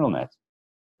neural nets.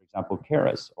 For example,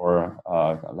 Keras or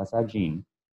Lasagine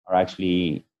are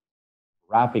actually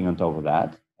wrapping on top of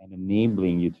that and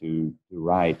enabling you to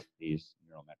write these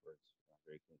neural networks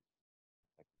very quickly.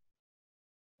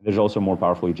 There's also more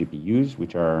powerful GPUs,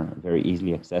 which are very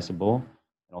easily accessible,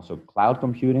 and also cloud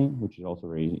computing, which is also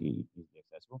very easily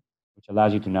accessible, which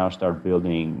allows you to now start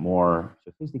building more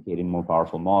sophisticated, more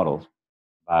powerful models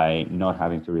by not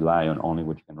having to rely on only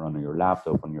what you can run on your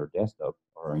laptop, on your desktop,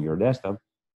 or on your desktop,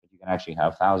 but you can actually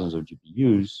have thousands of GPUs,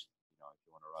 if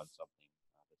you want to run something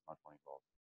that's much more involved.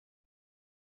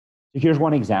 So here's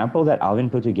one example that Alvin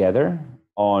put together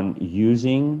on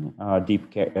using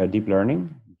deep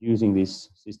learning, using this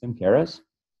system, Keras,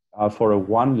 for a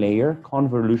one-layer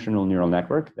convolutional neural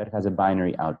network that has a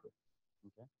binary output.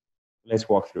 Okay? Let's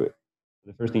walk through it.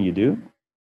 The first thing you do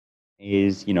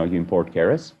is, you import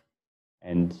Keras,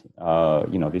 and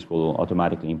this will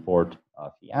automatically import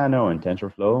Theano and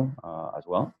TensorFlow as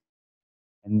well.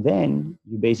 And then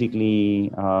you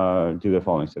basically do the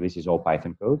following. So this is all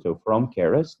Python code. So from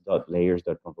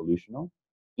keras.layers.convolutional,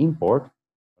 import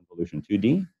convolution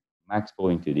 2D, max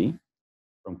pooling 2D.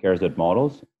 From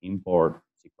keras.models, import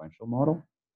sequential model.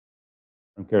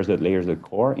 From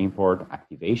keras.layers.core, import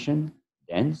activation,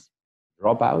 dense,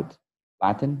 dropout,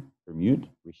 flatten, permute,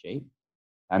 reshape,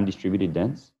 time distributed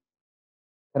dense.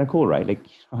 Kind of cool, right? Like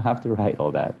you don't have to write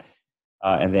all that.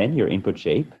 And then your input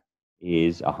shape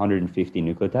is 150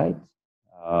 nucleotides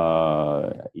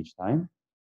each time.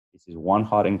 This is one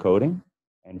hot encoding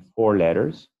and 4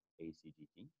 letters,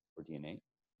 ACGT for DNA.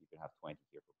 You can have 20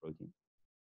 here for protein.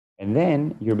 And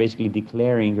then you're basically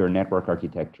declaring your network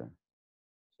architecture.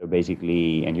 So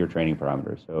basically, and your training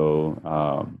parameters. So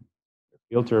your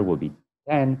filter will be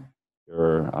 10,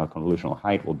 your convolutional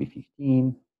height will be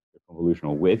 15, your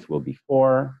convolutional width will be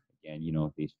 4. Again,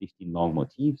 these 15 long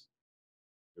motifs.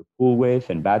 Your pool width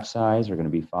and batch size are going to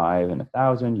be 5 and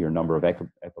 1,000. Your number of epochs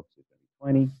is going to be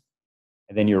 20.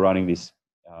 And then you're running this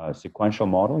sequential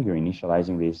model. You're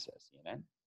initializing this CNN.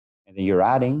 And then you're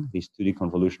adding this 2D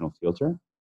convolutional filter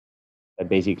that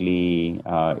basically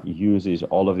uses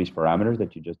all of these parameters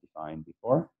that you just defined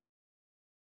before.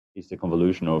 It's the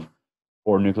convolution of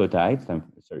 4 nucleotides,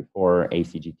 4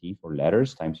 ACGT, 4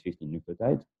 letters times 15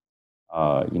 nucleotides.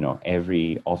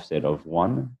 Every offset of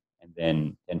 1, and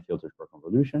then 10 filters per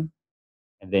convolution.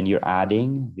 And then you're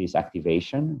adding this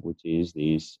activation, which is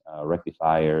this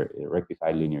rectified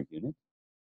linear unit.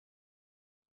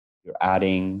 You're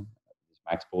adding this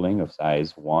max pooling of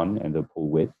size 1 and the pool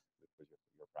width, which was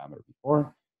your parameter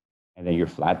before. And then you're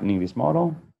flattening this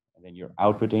model. And then you're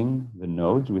outputting the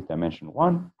nodes with dimension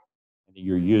 1. And then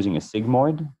you're using a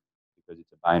sigmoid because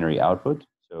it's a binary output.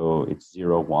 So it's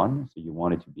 0, 1. So you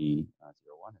want it to be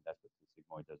 0, 1. And that's what the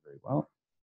sigmoid does very well.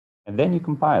 And then you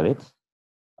compile it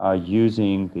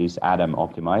using this Adam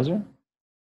optimizer.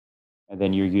 And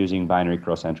then you're using binary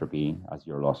cross entropy as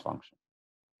your loss function.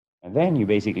 And then you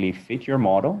basically fit your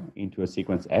model into a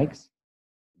sequence X.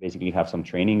 Basically have some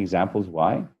training examples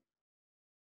Y,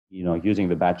 using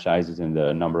the batch sizes and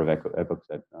the number of epochs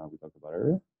that we talked about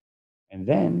earlier. And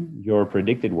then your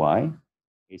predicted Y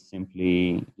is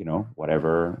simply,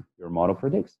 whatever your model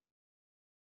predicts.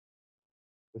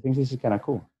 I think this is kind of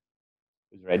cool.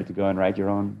 Who's ready to go and write your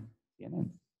own CNN?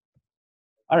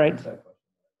 All right.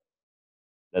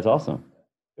 That's awesome.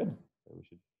 Good. So we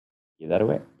should give that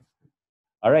away.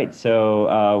 All right.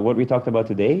 So what we talked about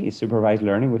today is supervised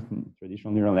learning with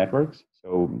traditional neural networks.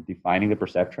 So defining the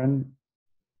perceptron,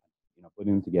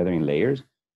 putting them together in layers,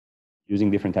 using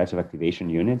different types of activation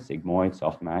units, Sigmoid,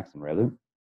 softmax, and ReLU.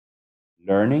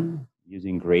 Learning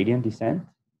using gradient descent,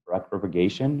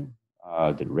 back-propagation,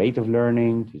 the rate of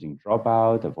learning, using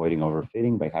dropout, avoiding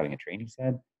overfitting by having a training set,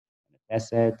 and a test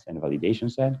set, and a validation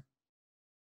set.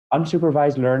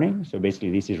 Unsupervised learning, so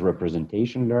basically this is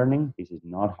representation learning. This is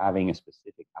not having a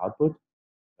specific output,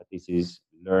 but this is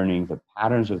learning the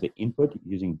patterns of the input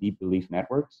using deep belief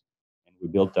networks. And we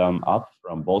built them up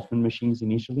from Boltzmann machines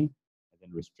initially, and then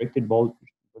restricted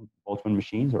Boltzmann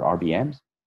machines or RBMs,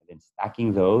 and then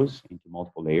stacking those into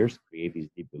multiple layers to create these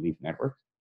deep belief networks.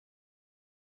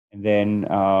 And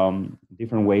then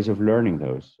different ways of learning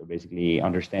those. So basically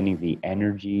understanding the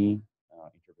energy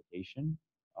interpretation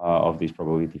of this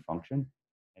probability function,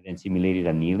 and then simulated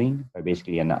annealing by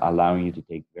basically allowing you to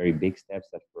take very big steps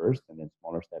at first and then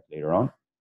smaller steps later on.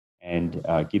 And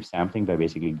keep sampling by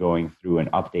basically going through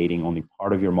and updating only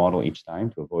part of your model each time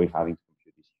to avoid having to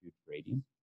compute these huge gradients.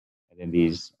 And then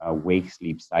these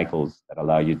wake-sleep cycles that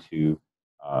allow you to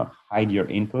hide your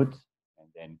input and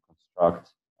then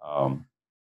construct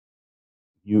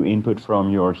new input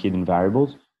from your hidden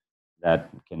variables that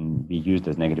can be used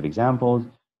as negative examples,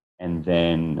 and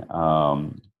then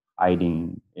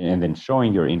hiding and then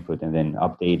showing your input and then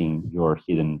updating your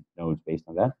hidden nodes based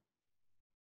on that.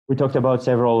 We talked about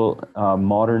several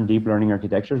modern deep learning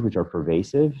architectures which are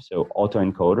pervasive. So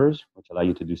auto-encoders, which allow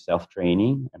you to do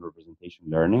self-training and representation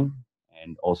learning,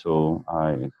 and also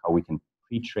how we can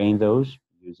pre-train those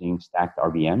using stacked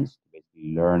RBMs to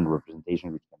basically learn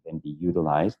representation which can then be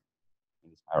utilized in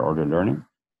this higher order learning.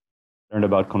 Learned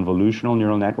about convolutional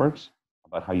neural networks,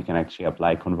 about how you can actually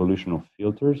apply convolutional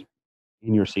filters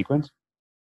in your sequence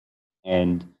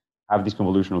and have these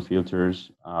convolutional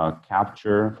filters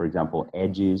capture, for example,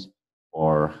 edges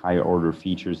or higher order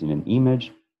features in an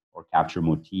image, or capture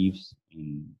motifs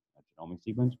in a genomic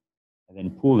sequence. And then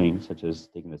pooling, such as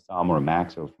taking the sum or a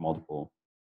max of multiple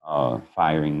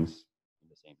firings in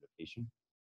the same location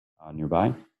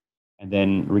nearby. And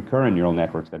then recurrent neural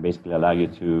networks that basically allow you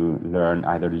to learn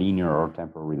either linear or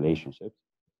temporal relationships.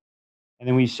 And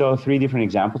then we saw three different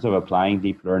examples of applying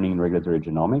deep learning in regulatory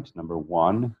genomics. Number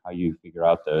one, how you figure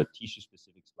out the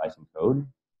tissue-specific splicing code.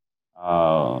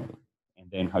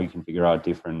 And then how you can figure out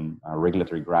different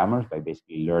regulatory grammars by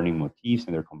basically learning motifs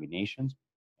and their combinations,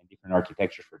 and different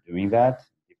architectures for doing that,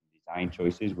 different design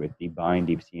choices with DeepBind,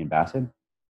 DeepC, and Bassett.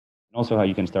 And also how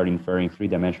you can start inferring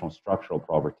three-dimensional structural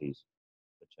properties,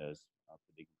 such as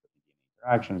predicting DNA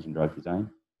interactions and drug design.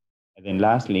 And then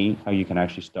lastly, how you can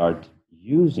actually start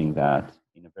using that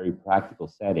in a very practical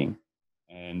setting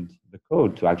and the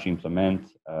code to actually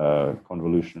implement a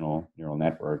convolutional neural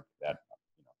network that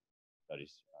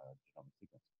studies genomic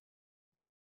sequence.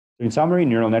 So in summary,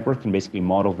 neural networks can basically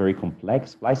model very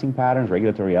complex splicing patterns,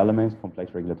 regulatory elements,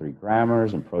 complex regulatory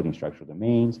grammars, and protein structural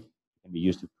domains. It can be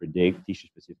used to predict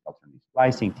tissue-specific alternative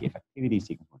splicing, TF activity,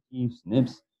 sequence motifs,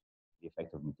 SNPs, the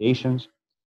effect of mutations.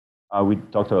 We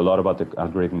talked a lot about the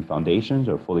algorithmic foundations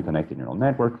of fully connected neural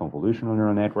network, convolutional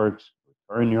neural networks,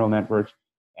 recurrent neural networks,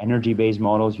 energy-based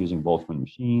models using Boltzmann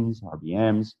machines,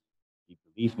 RBMs, deep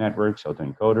belief networks,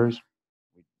 autoencoders.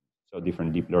 We saw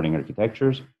different deep learning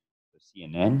architectures, the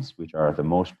CNNs, which are the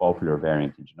most popular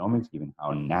variant in genomics, given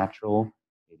how natural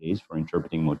it is for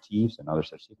interpreting motifs and other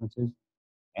such sequences,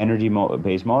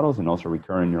 energy-based models, and also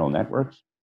recurrent neural networks.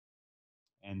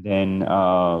 And then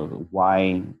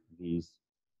why these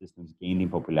systems gained in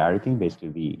popularity, basically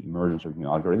the emergence of new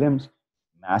algorithms,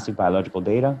 massive biological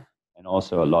data, and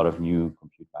also a lot of new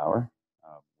compute power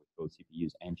with both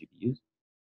CPUs and GPUs.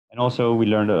 And also we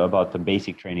learned about the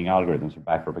basic training algorithms for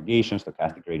back-propagation,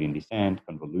 stochastic gradient descent,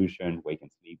 convolution, wake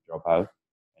and sleep, dropout,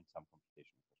 and some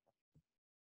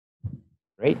computational.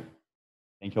 Great.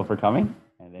 Thank you all for coming,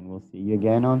 and then we'll see you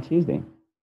again on Tuesday.